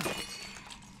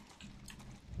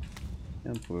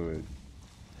 Chem fluid.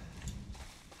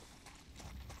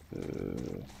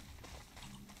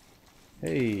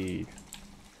 Hey!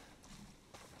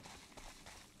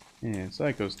 Man,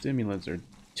 psychostimulants are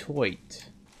toit.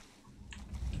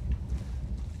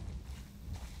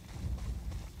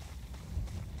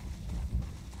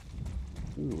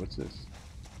 Ooh, what's this?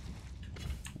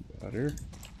 Butter.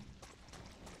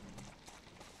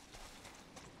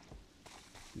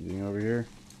 Anything over here?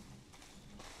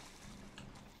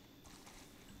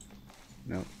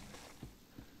 No. Is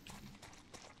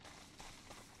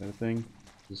that a thing?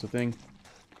 Is this a thing?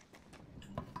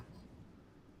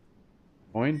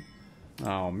 Coin?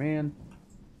 Oh man.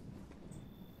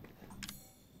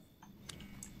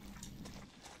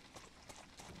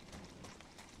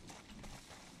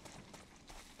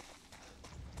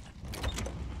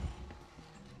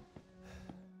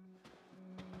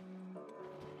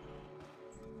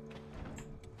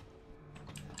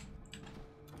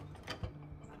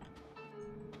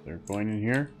 Is there a coin in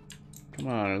here? Come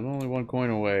on, there's only one coin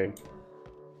away.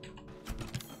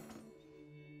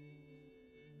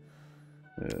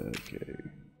 Okay.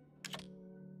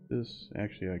 This,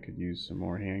 actually I could use some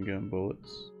more handgun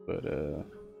bullets, but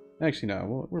actually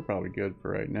no, we're probably good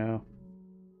for right now.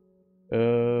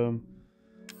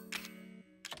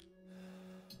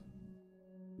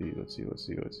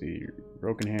 Let's see.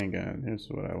 Broken handgun, here's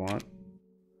what I want.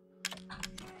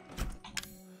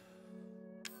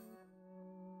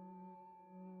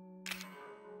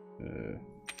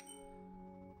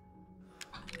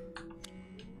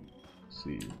 Let's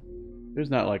see. There's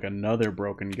not like another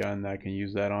broken gun that I can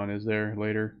use that on, is there,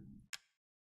 later?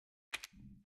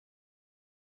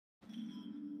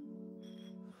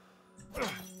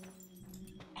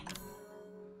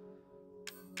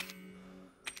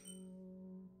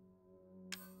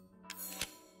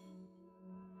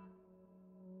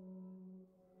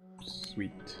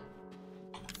 Sweet.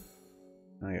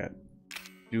 I got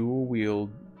dual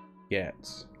wield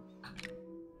gats.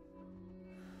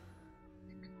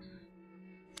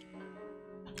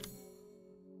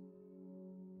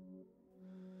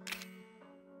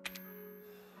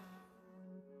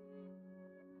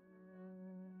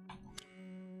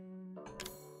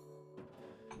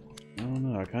 I don't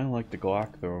know, I kind of like the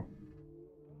Glock though.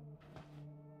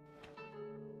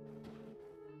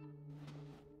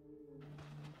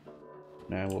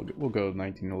 Nah, we'll go with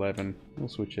 1911. We'll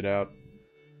switch it out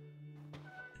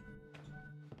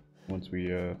once we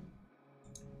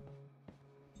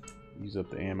use up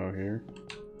the ammo here.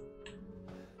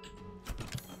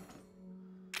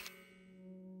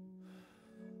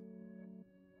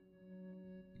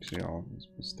 Actually, I'll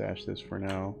stash this for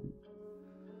now.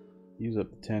 Use up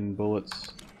the 10 bullets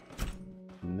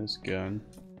in this gun.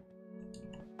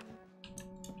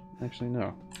 Actually,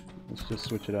 no. Let's just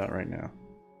switch it out right now.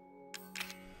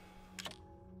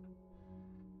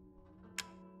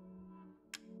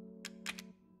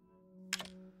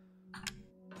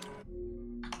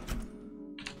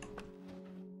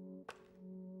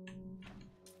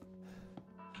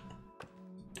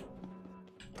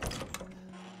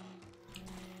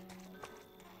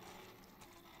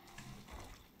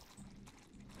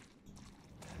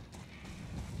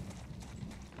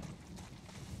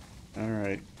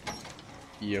 Alright.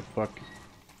 Yeah, fuck.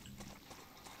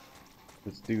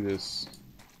 Let's do this.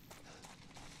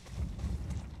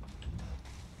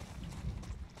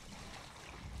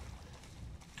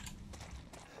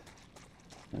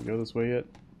 Can I go this way yet?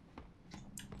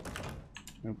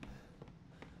 Nope.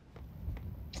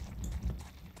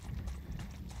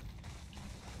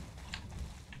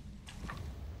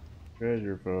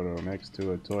 Treasure photo next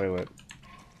to a toilet.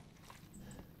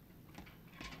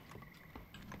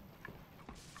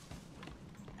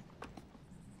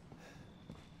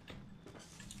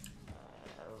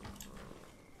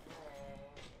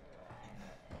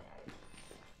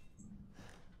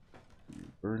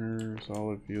 Burner,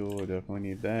 solid fuel, I definitely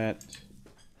need that.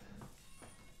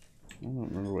 I don't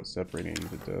remember what separating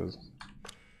it does.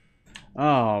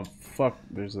 Oh, fuck,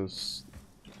 there's a...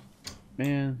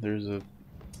 Man, there's a...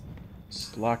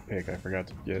 lockpick I forgot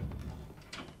to get.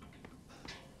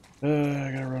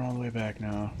 I gotta run all the way back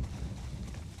now.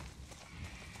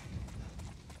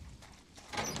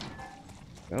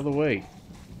 Out of the way.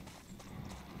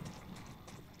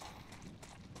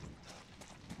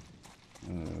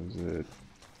 Is it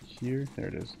here? There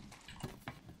it is.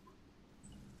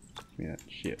 Yeah,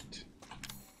 shit.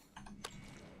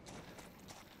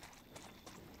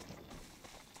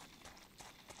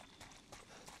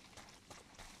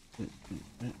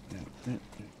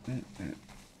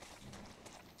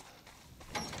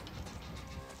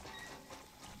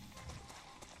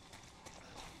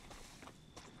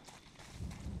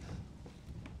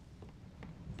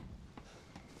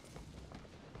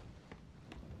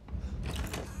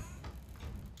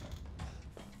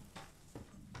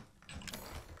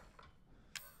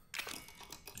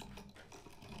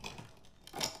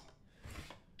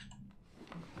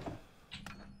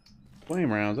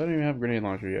 Flame rounds. I don't even have a grenade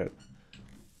launcher yet.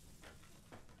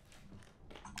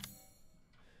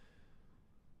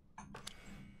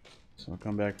 So I'll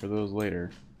come back for those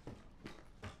later.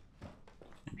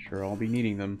 I'm sure I'll be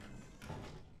needing them.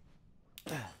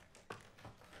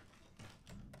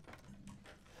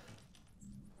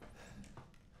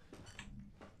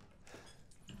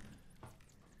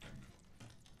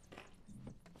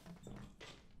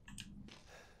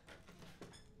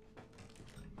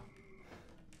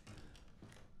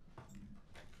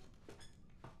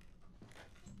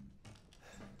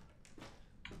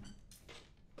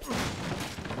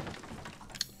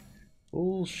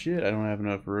 Bullshit, I don't have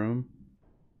enough room.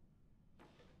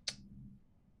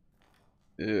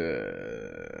 Yeah,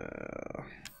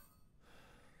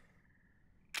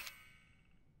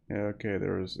 okay,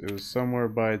 it was somewhere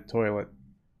by a toilet.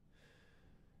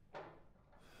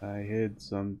 I hid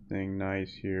something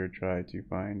nice here. Try to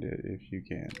find it if you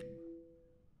can.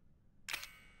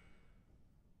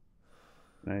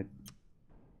 I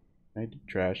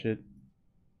trash it.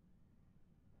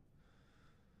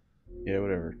 Yeah,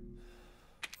 whatever.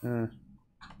 I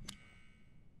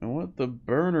want the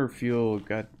burner fuel,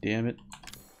 god damn it.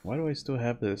 Why do I still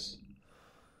have this?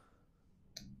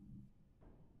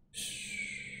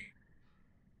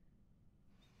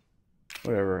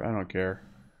 Whatever, I don't care.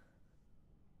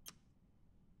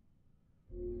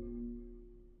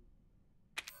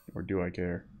 Or do I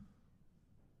care?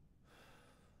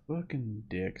 Fucking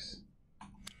dicks.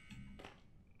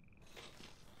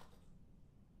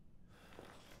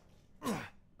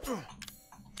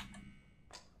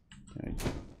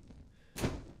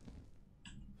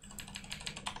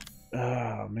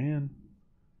 Oh man.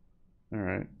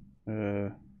 Alright.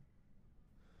 I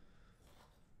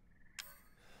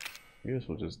guess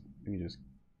let me just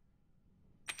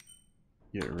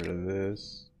get rid of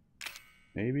this.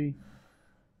 Maybe?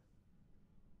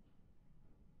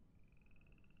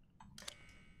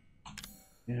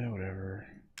 Yeah, whatever.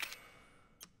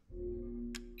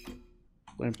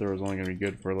 Flamethrower is only gonna be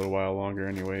good for a little while longer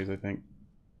anyways, I think.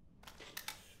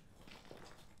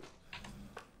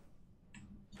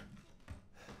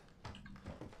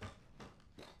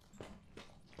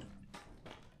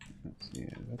 Let's see,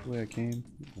 is that the way I came?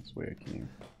 That's the way I came.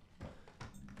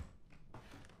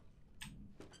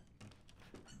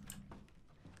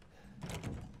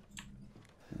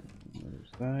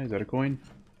 There's that. Is that a coin?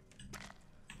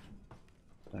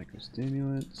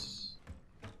 Psychostimulants.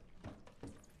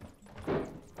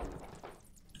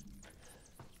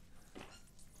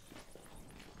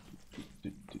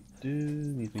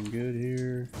 Anything good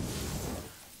here?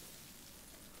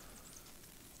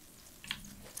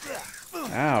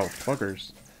 Ow,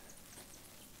 fuckers.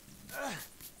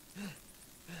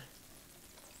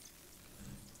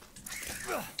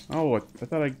 Oh, I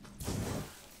thought I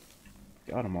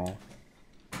got them all.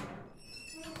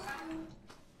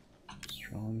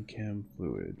 Strong chem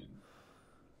fluid.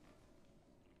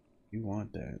 You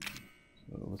want that.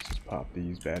 So let's just pop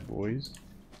these bad boys.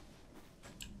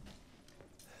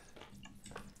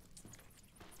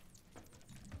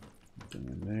 Nothing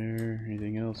in there.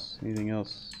 Anything else? Anything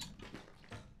else?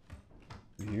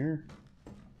 In here?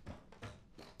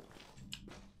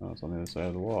 Oh, it's on the other side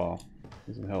of the wall.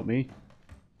 Doesn't help me.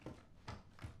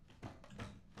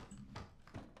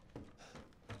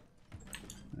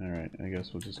 Alright, I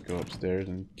guess we'll just go upstairs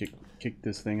and kick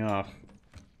this thing off.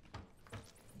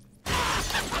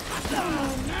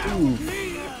 Now,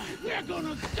 we're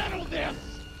gonna settle this!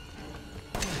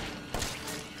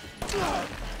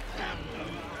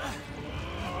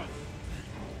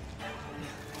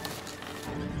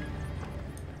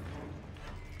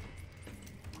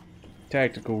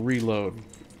 Tactical reload.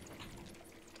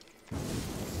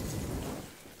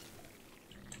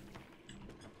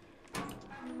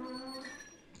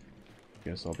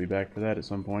 Guess I'll be back for that at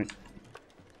some point.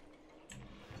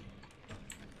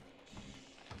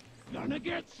 Gonna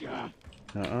get ya!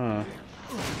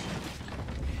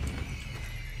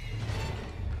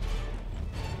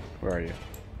 Where are you?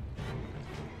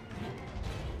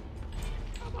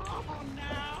 Come on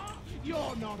now!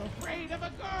 You're not afraid of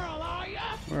a girl, are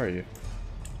ya? Where are you?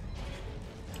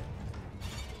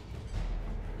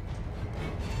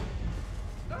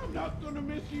 I'm not gonna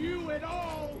miss you at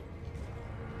all!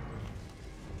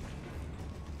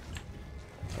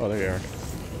 Oh, there you are.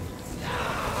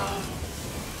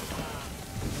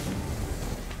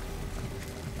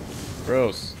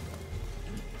 Gross.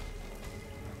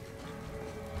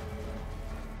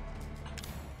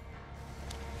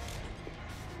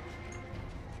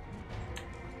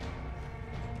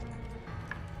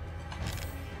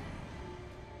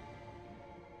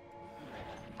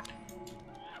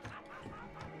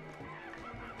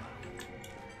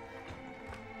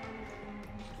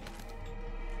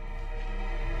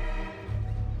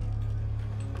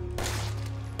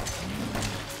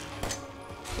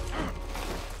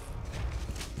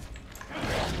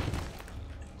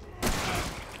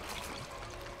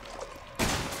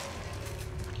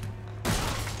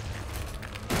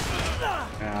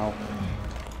 Ow.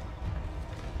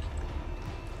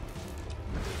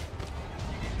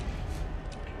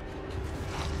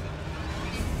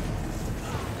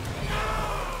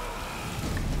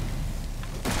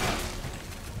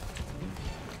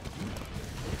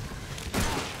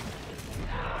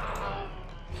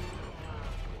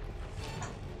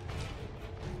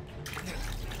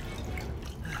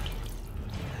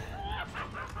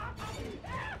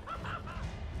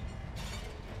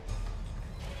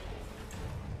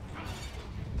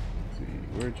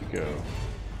 Where'd you go?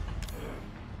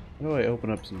 How do I open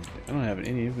up some... I don't have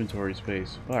any inventory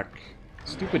space. Fuck.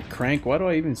 Stupid crank. Why do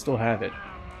I even still have it?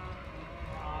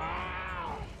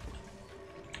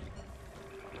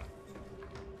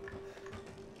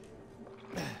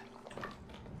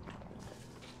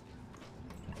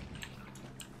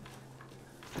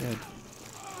 Yeah.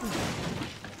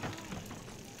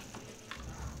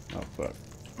 Oh, fuck.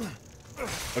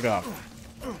 Fuck off.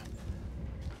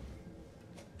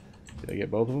 Did I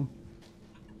get both of them?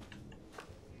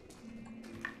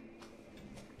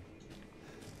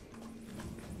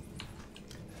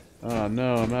 Oh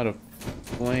no, I'm out of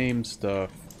flame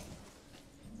stuff.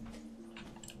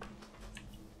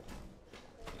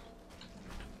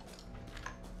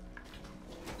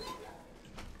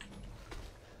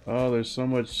 Oh, there's so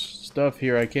much stuff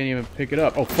here I can't even pick it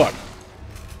up. Oh, fuck.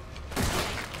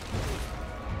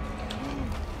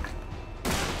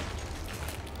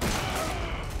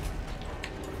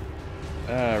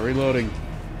 Ah, reloading.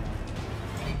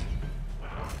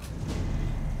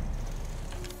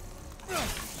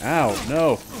 Ow,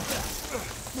 no.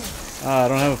 Ah, I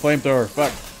don't have a flamethrower.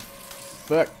 Fuck.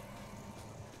 Fuck.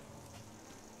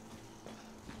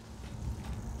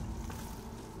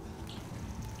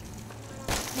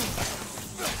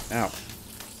 Ow.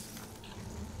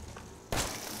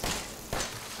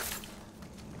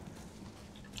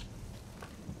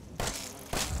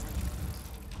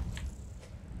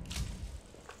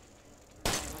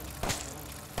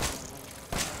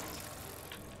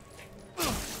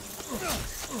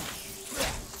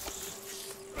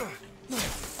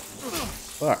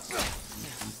 Fuck.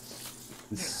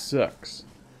 This sucks.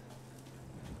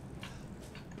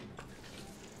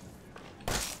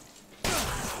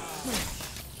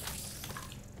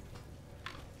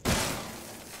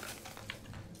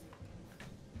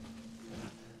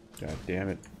 God damn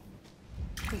it.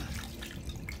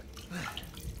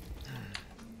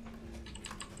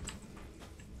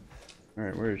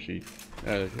 Alright, where is she? Ah,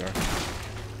 there you are.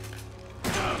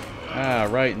 Ah,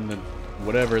 right in the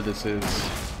whatever this is.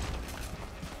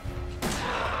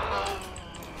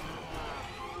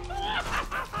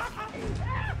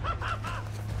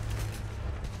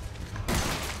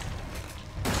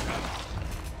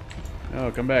 Oh,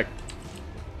 come back.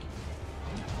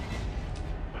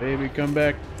 Baby, come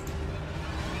back.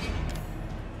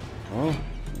 Well,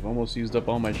 I've almost used up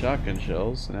all my shotgun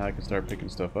shells. Now I can start picking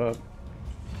stuff up.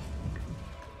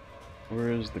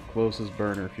 Where is the closest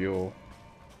burner fuel?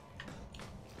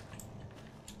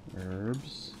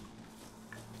 Herbs.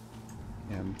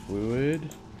 Chem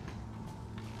fluid.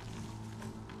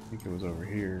 I think it was over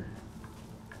here.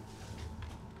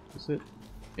 Is it?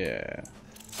 Yeah.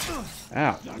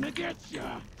 Ow. Gonna get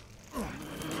ya.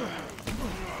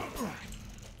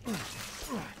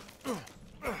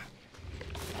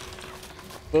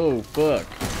 Oh, fuck.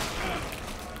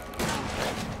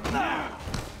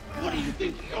 What do you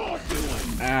think you're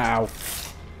doing? Ow.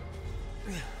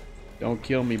 Don't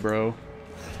kill me, bro.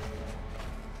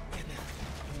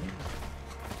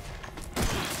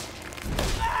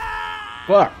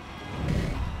 Fuck.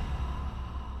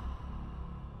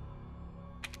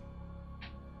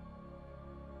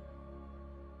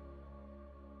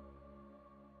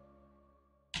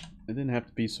 It didn't have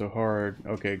to be so hard.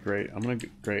 Okay, great. I'm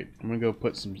gonna go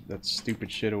put some that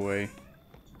stupid shit away.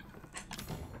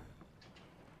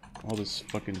 All this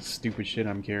fucking stupid shit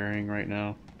I'm carrying right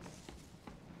now.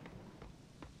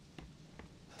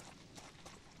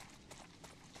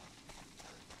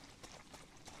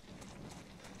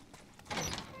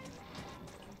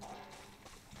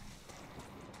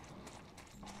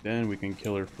 Then we can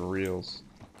kill her for reals.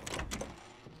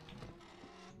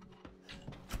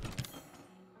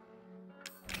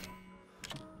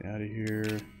 Out of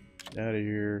here. Out of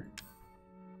here.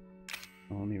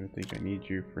 I don't even think I need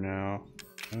you for now.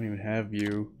 I don't even have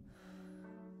you.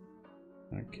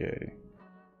 Okay.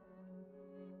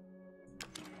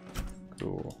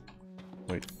 Cool.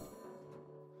 Wait.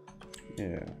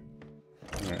 Yeah.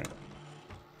 Alright.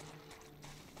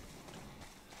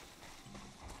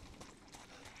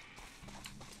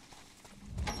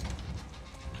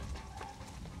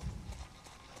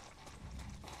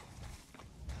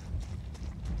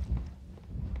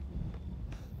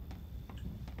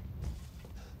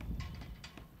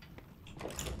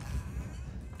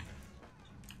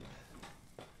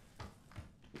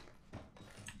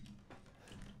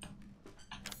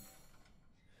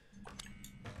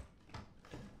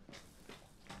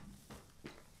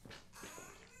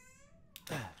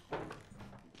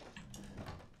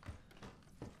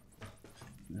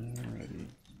 Alrighty.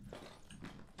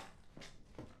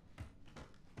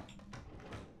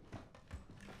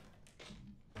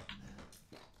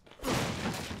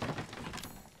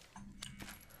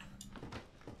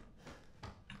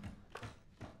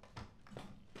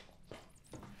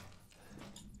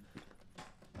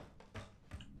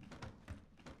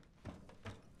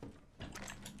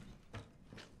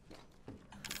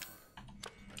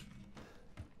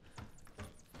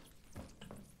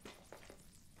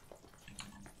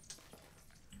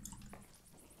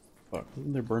 Fuck,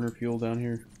 isn't there burner fuel down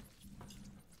here?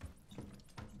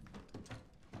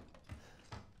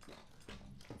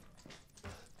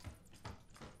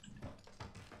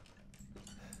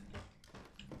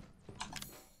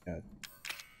 God.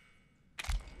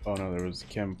 Oh no, there was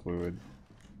chem fluid.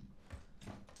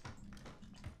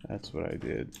 That's what I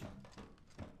did.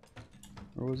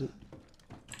 Where was it?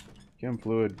 Chem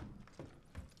fluid.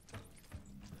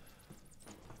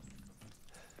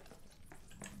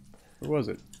 Where was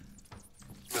it?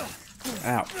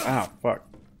 Ow, ow, fuck.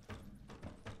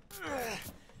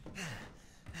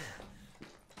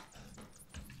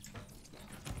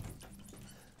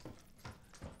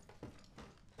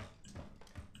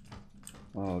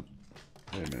 Oh,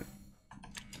 wait a minute.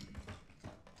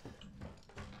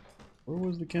 Where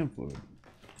was the chem fluid?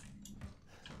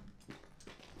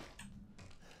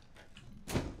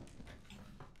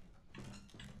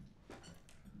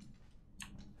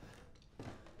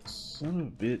 Son of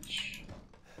a bitch.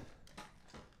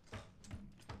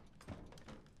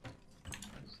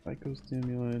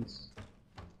 Psychostimulants.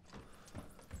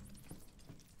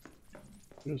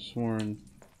 Could have sworn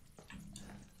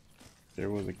there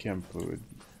was a chem fluid.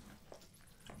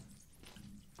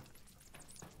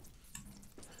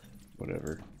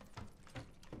 Whatever.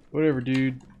 Whatever,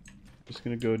 dude. Just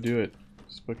gonna go do it.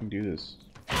 Just fucking do this.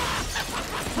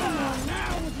 Come on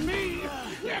now with me.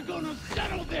 We're gonna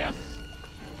settle this.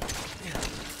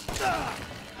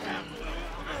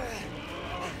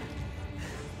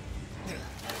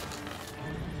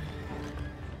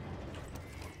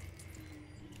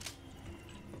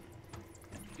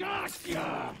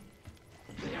 Gotcha!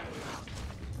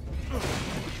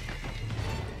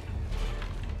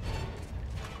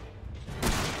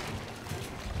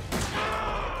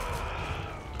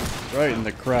 Right in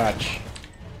the crotch.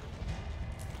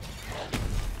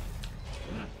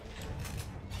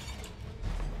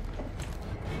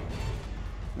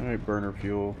 Alright, burner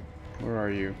fuel. Where are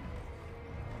you?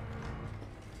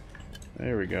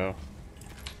 There we go.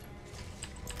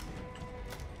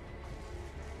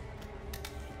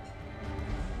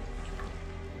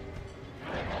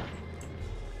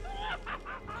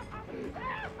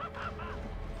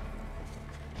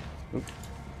 Oop,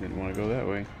 didn't want to go that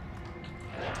way.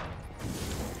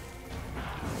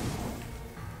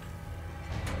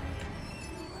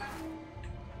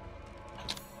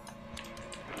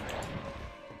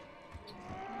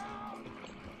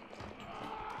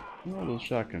 All those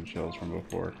shotgun shells from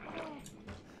before.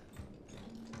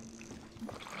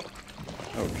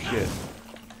 Oh shit.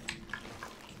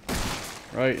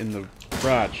 Right in the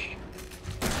crotch.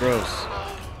 Gross.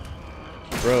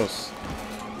 Gross.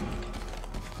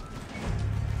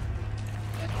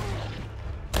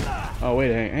 Oh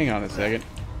wait, hang on a second.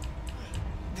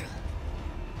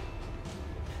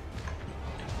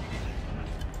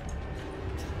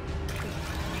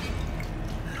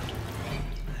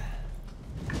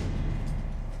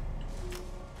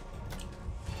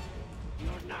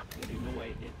 You're not getting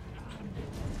away this time.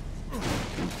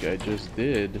 I think I just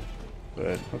did,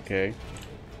 but okay.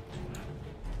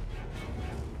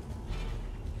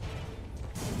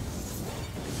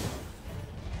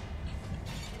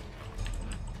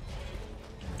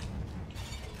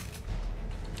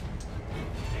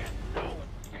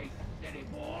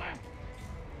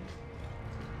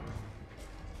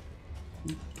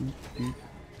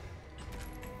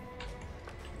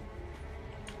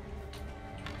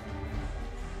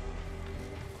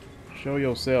 Show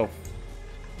yourself.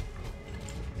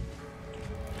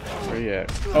 Where you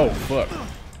at? Oh, fuck.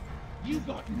 You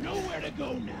got nowhere to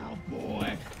go now,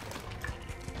 boy.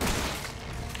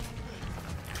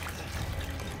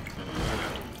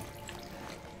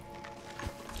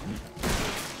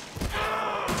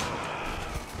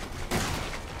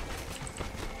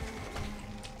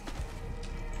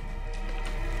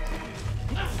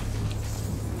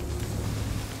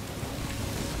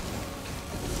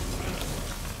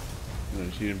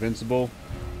 Is she invincible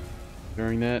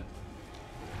during that?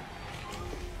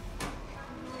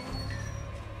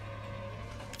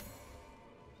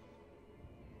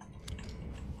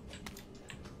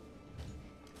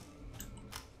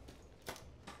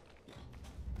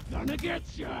 Gonna get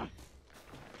ya.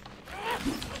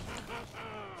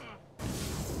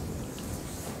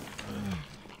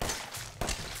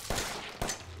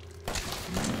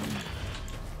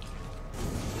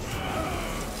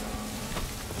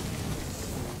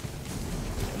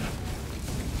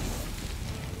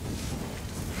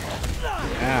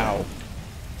 Ow.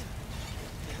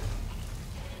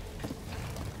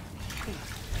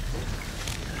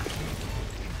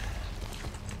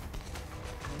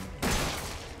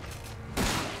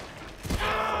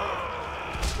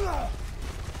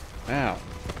 Ow.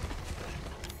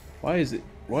 Why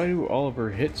do all of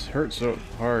her hits hurt so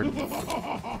hard?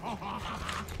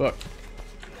 Fuck.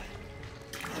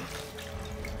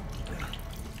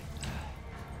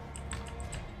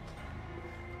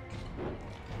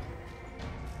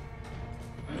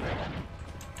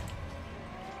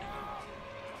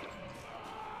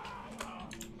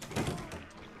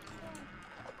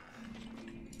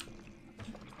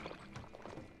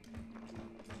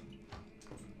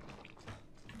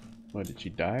 What, did she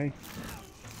die?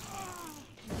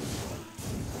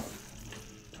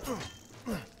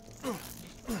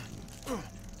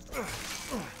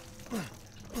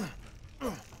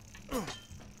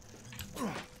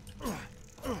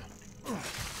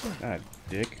 God,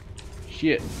 dick.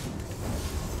 Shit.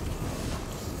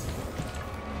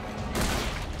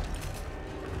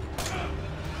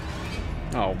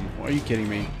 Oh, are you kidding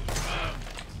me?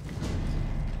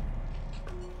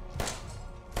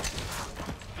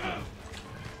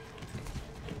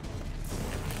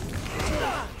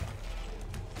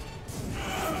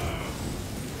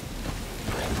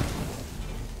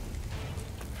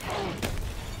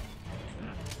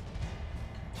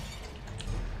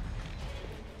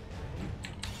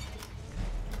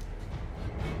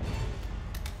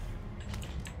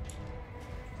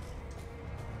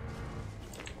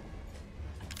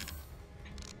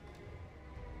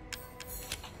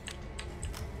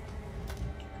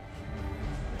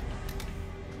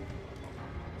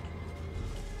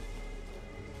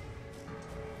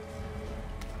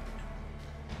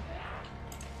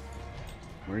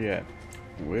 Where you at?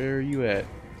 Where are you at?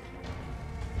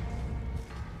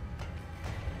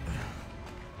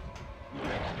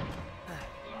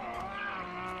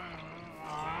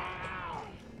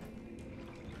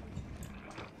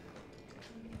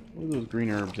 Where are those green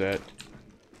herbs at?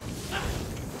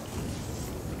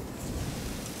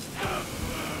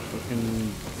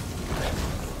 Fucking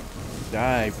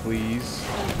die, please.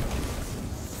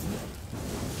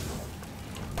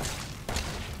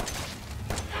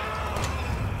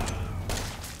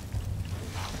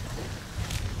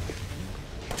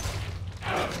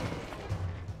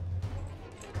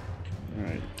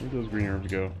 Alright, where'd those green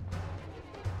herbs go?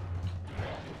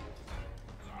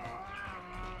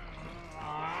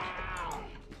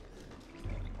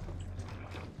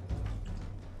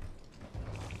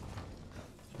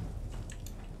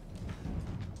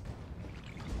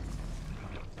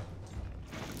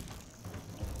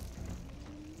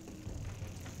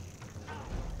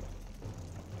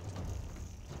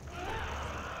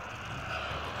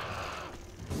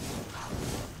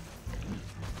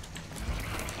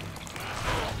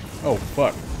 Oh,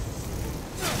 fuck.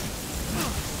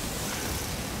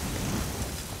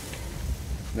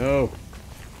 No.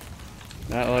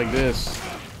 Not like this.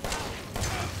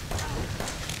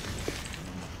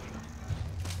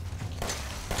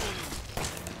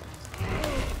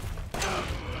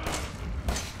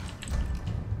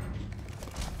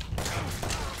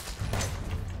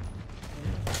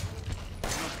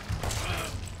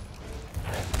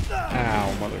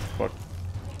 Ow, motherfucker.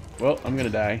 Well, I'm gonna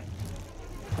die.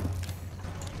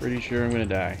 Pretty sure I'm gonna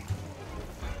die.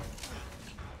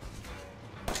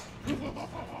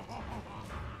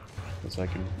 Guess I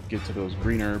can get to those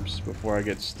green herbs before I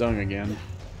get stung again.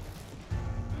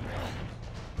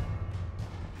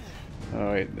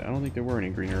 Oh wait, I don't think there were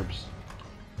any green herbs.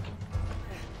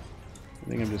 I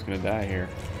think I'm just gonna die here.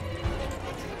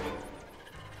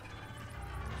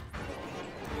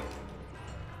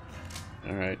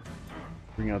 Alright.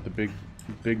 Bring out the big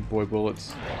boy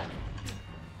bullets.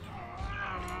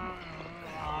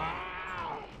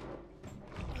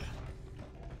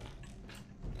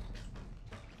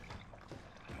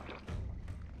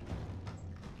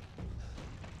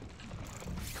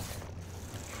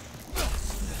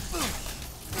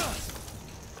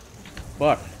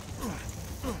 Fuck.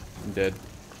 I'm dead.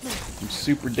 I'm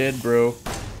super dead, bro. I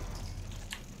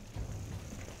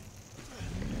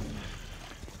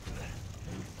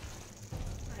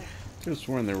could have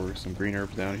sworn there were some green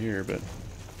herbs down here, but...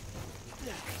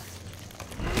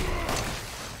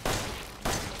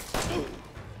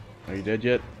 Are you dead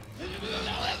yet?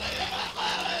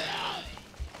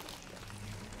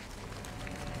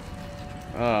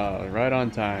 Ah, right on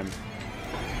time.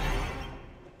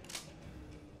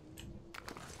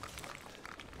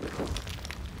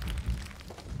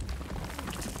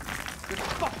 Just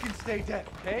fucking stay dead,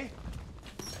 okay?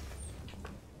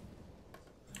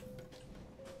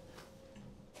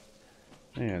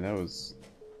 Man, that was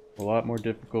a lot more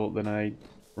difficult than I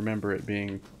remember it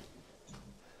being.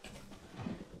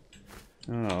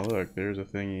 Oh, look, there's a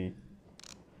thingy.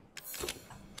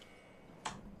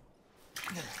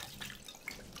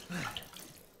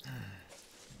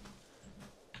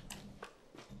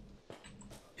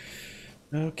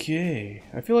 Okay,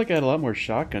 I feel like I had a lot more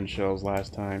shotgun shells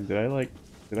last time. Did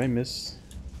I miss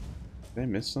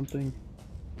something?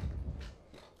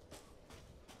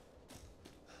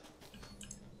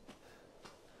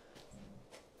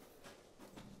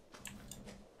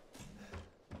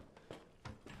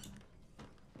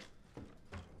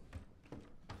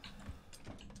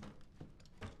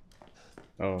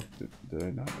 Oh, did I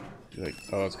not?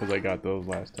 Oh, it's because I got those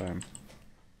last time.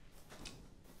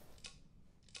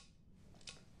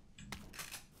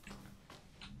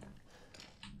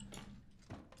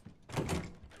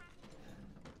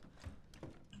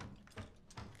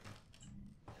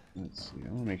 Let's see, I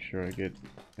want to make sure I get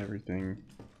everything.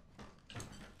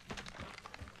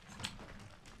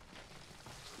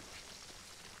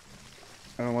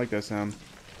 I don't like that sound.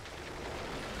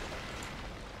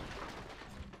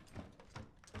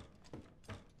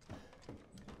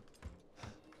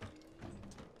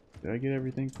 Did I get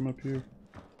everything from up here?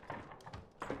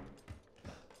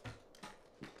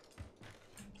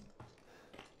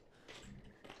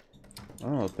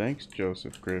 Oh, thanks,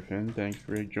 Joseph Griffin. Thanks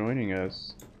for joining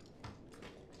us.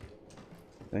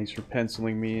 Thanks for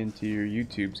penciling me into your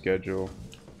YouTube schedule.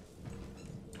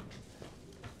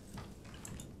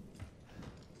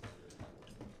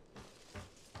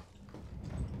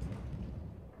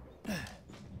 Did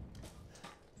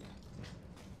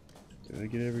I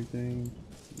get everything?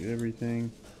 Get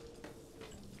everything?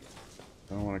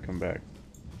 I don't want to come back.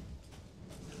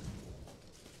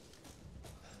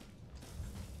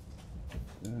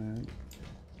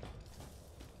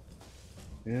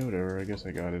 Yeah, whatever. I guess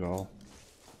I got it all.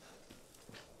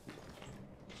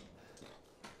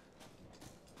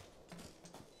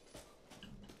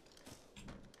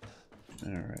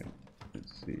 Alright.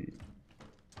 Let's see.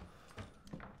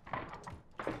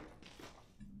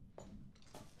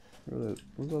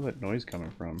 Where's all that noise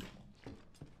coming from?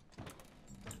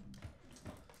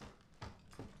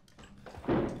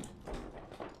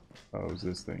 Oh, it was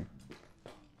this thing.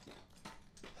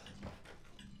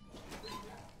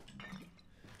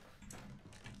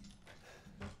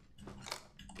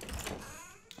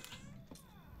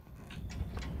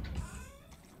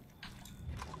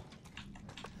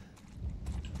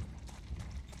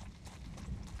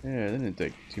 Yeah, that didn't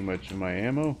take too much of my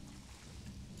ammo.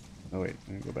 Oh wait,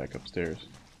 I'm gonna go back upstairs.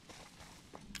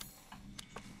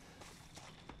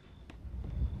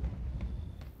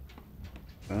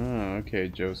 Ah, okay,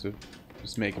 Joseph.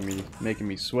 Just making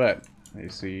me sweat. I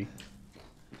see.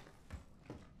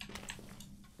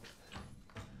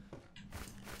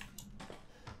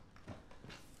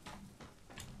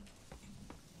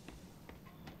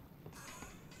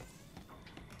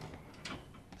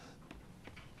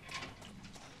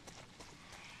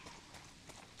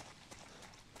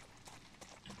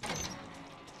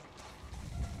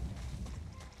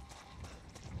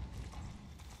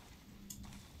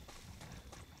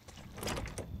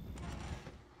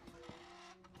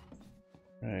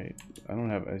 Right. I don't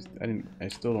have. I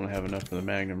still don't have enough for the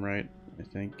Magnum, right? I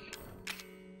think.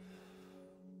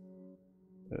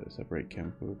 Separate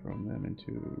chem food from them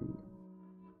into.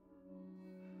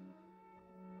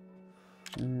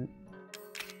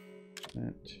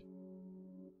 That.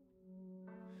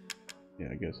 Yeah,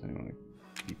 I guess I want to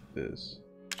keep this.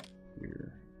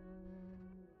 here.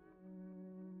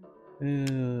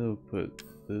 I'll put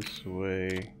this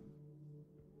way.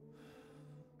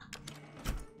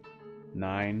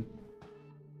 9.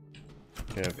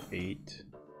 I have 8.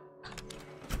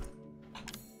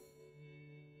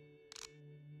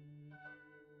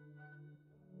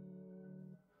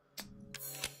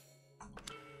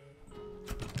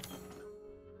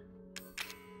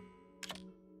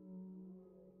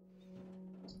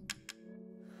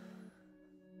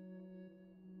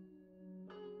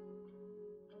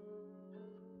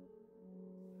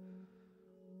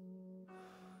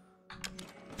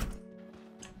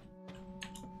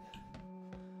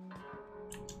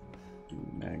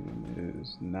 Magnum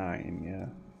is 9, yeah.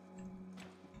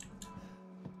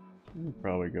 We'll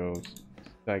probably go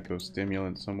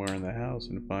psychostimulant somewhere in the house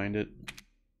and find it.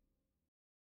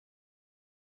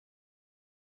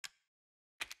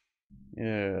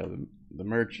 Yeah, the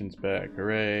merchant's back.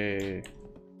 Hooray!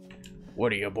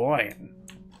 What are you buying?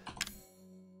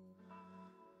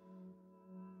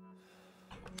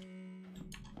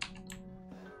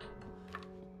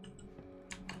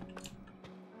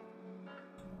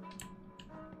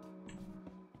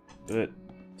 But,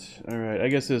 alright, I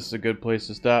guess this is a good place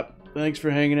to stop. Thanks for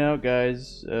hanging out,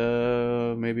 guys.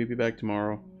 Maybe be back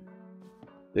tomorrow.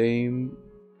 Same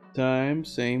time,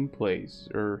 same place.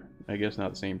 Or, I guess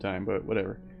not the same time, but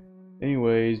whatever.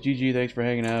 Anyways, GG, thanks for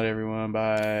hanging out, everyone.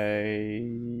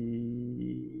 Bye.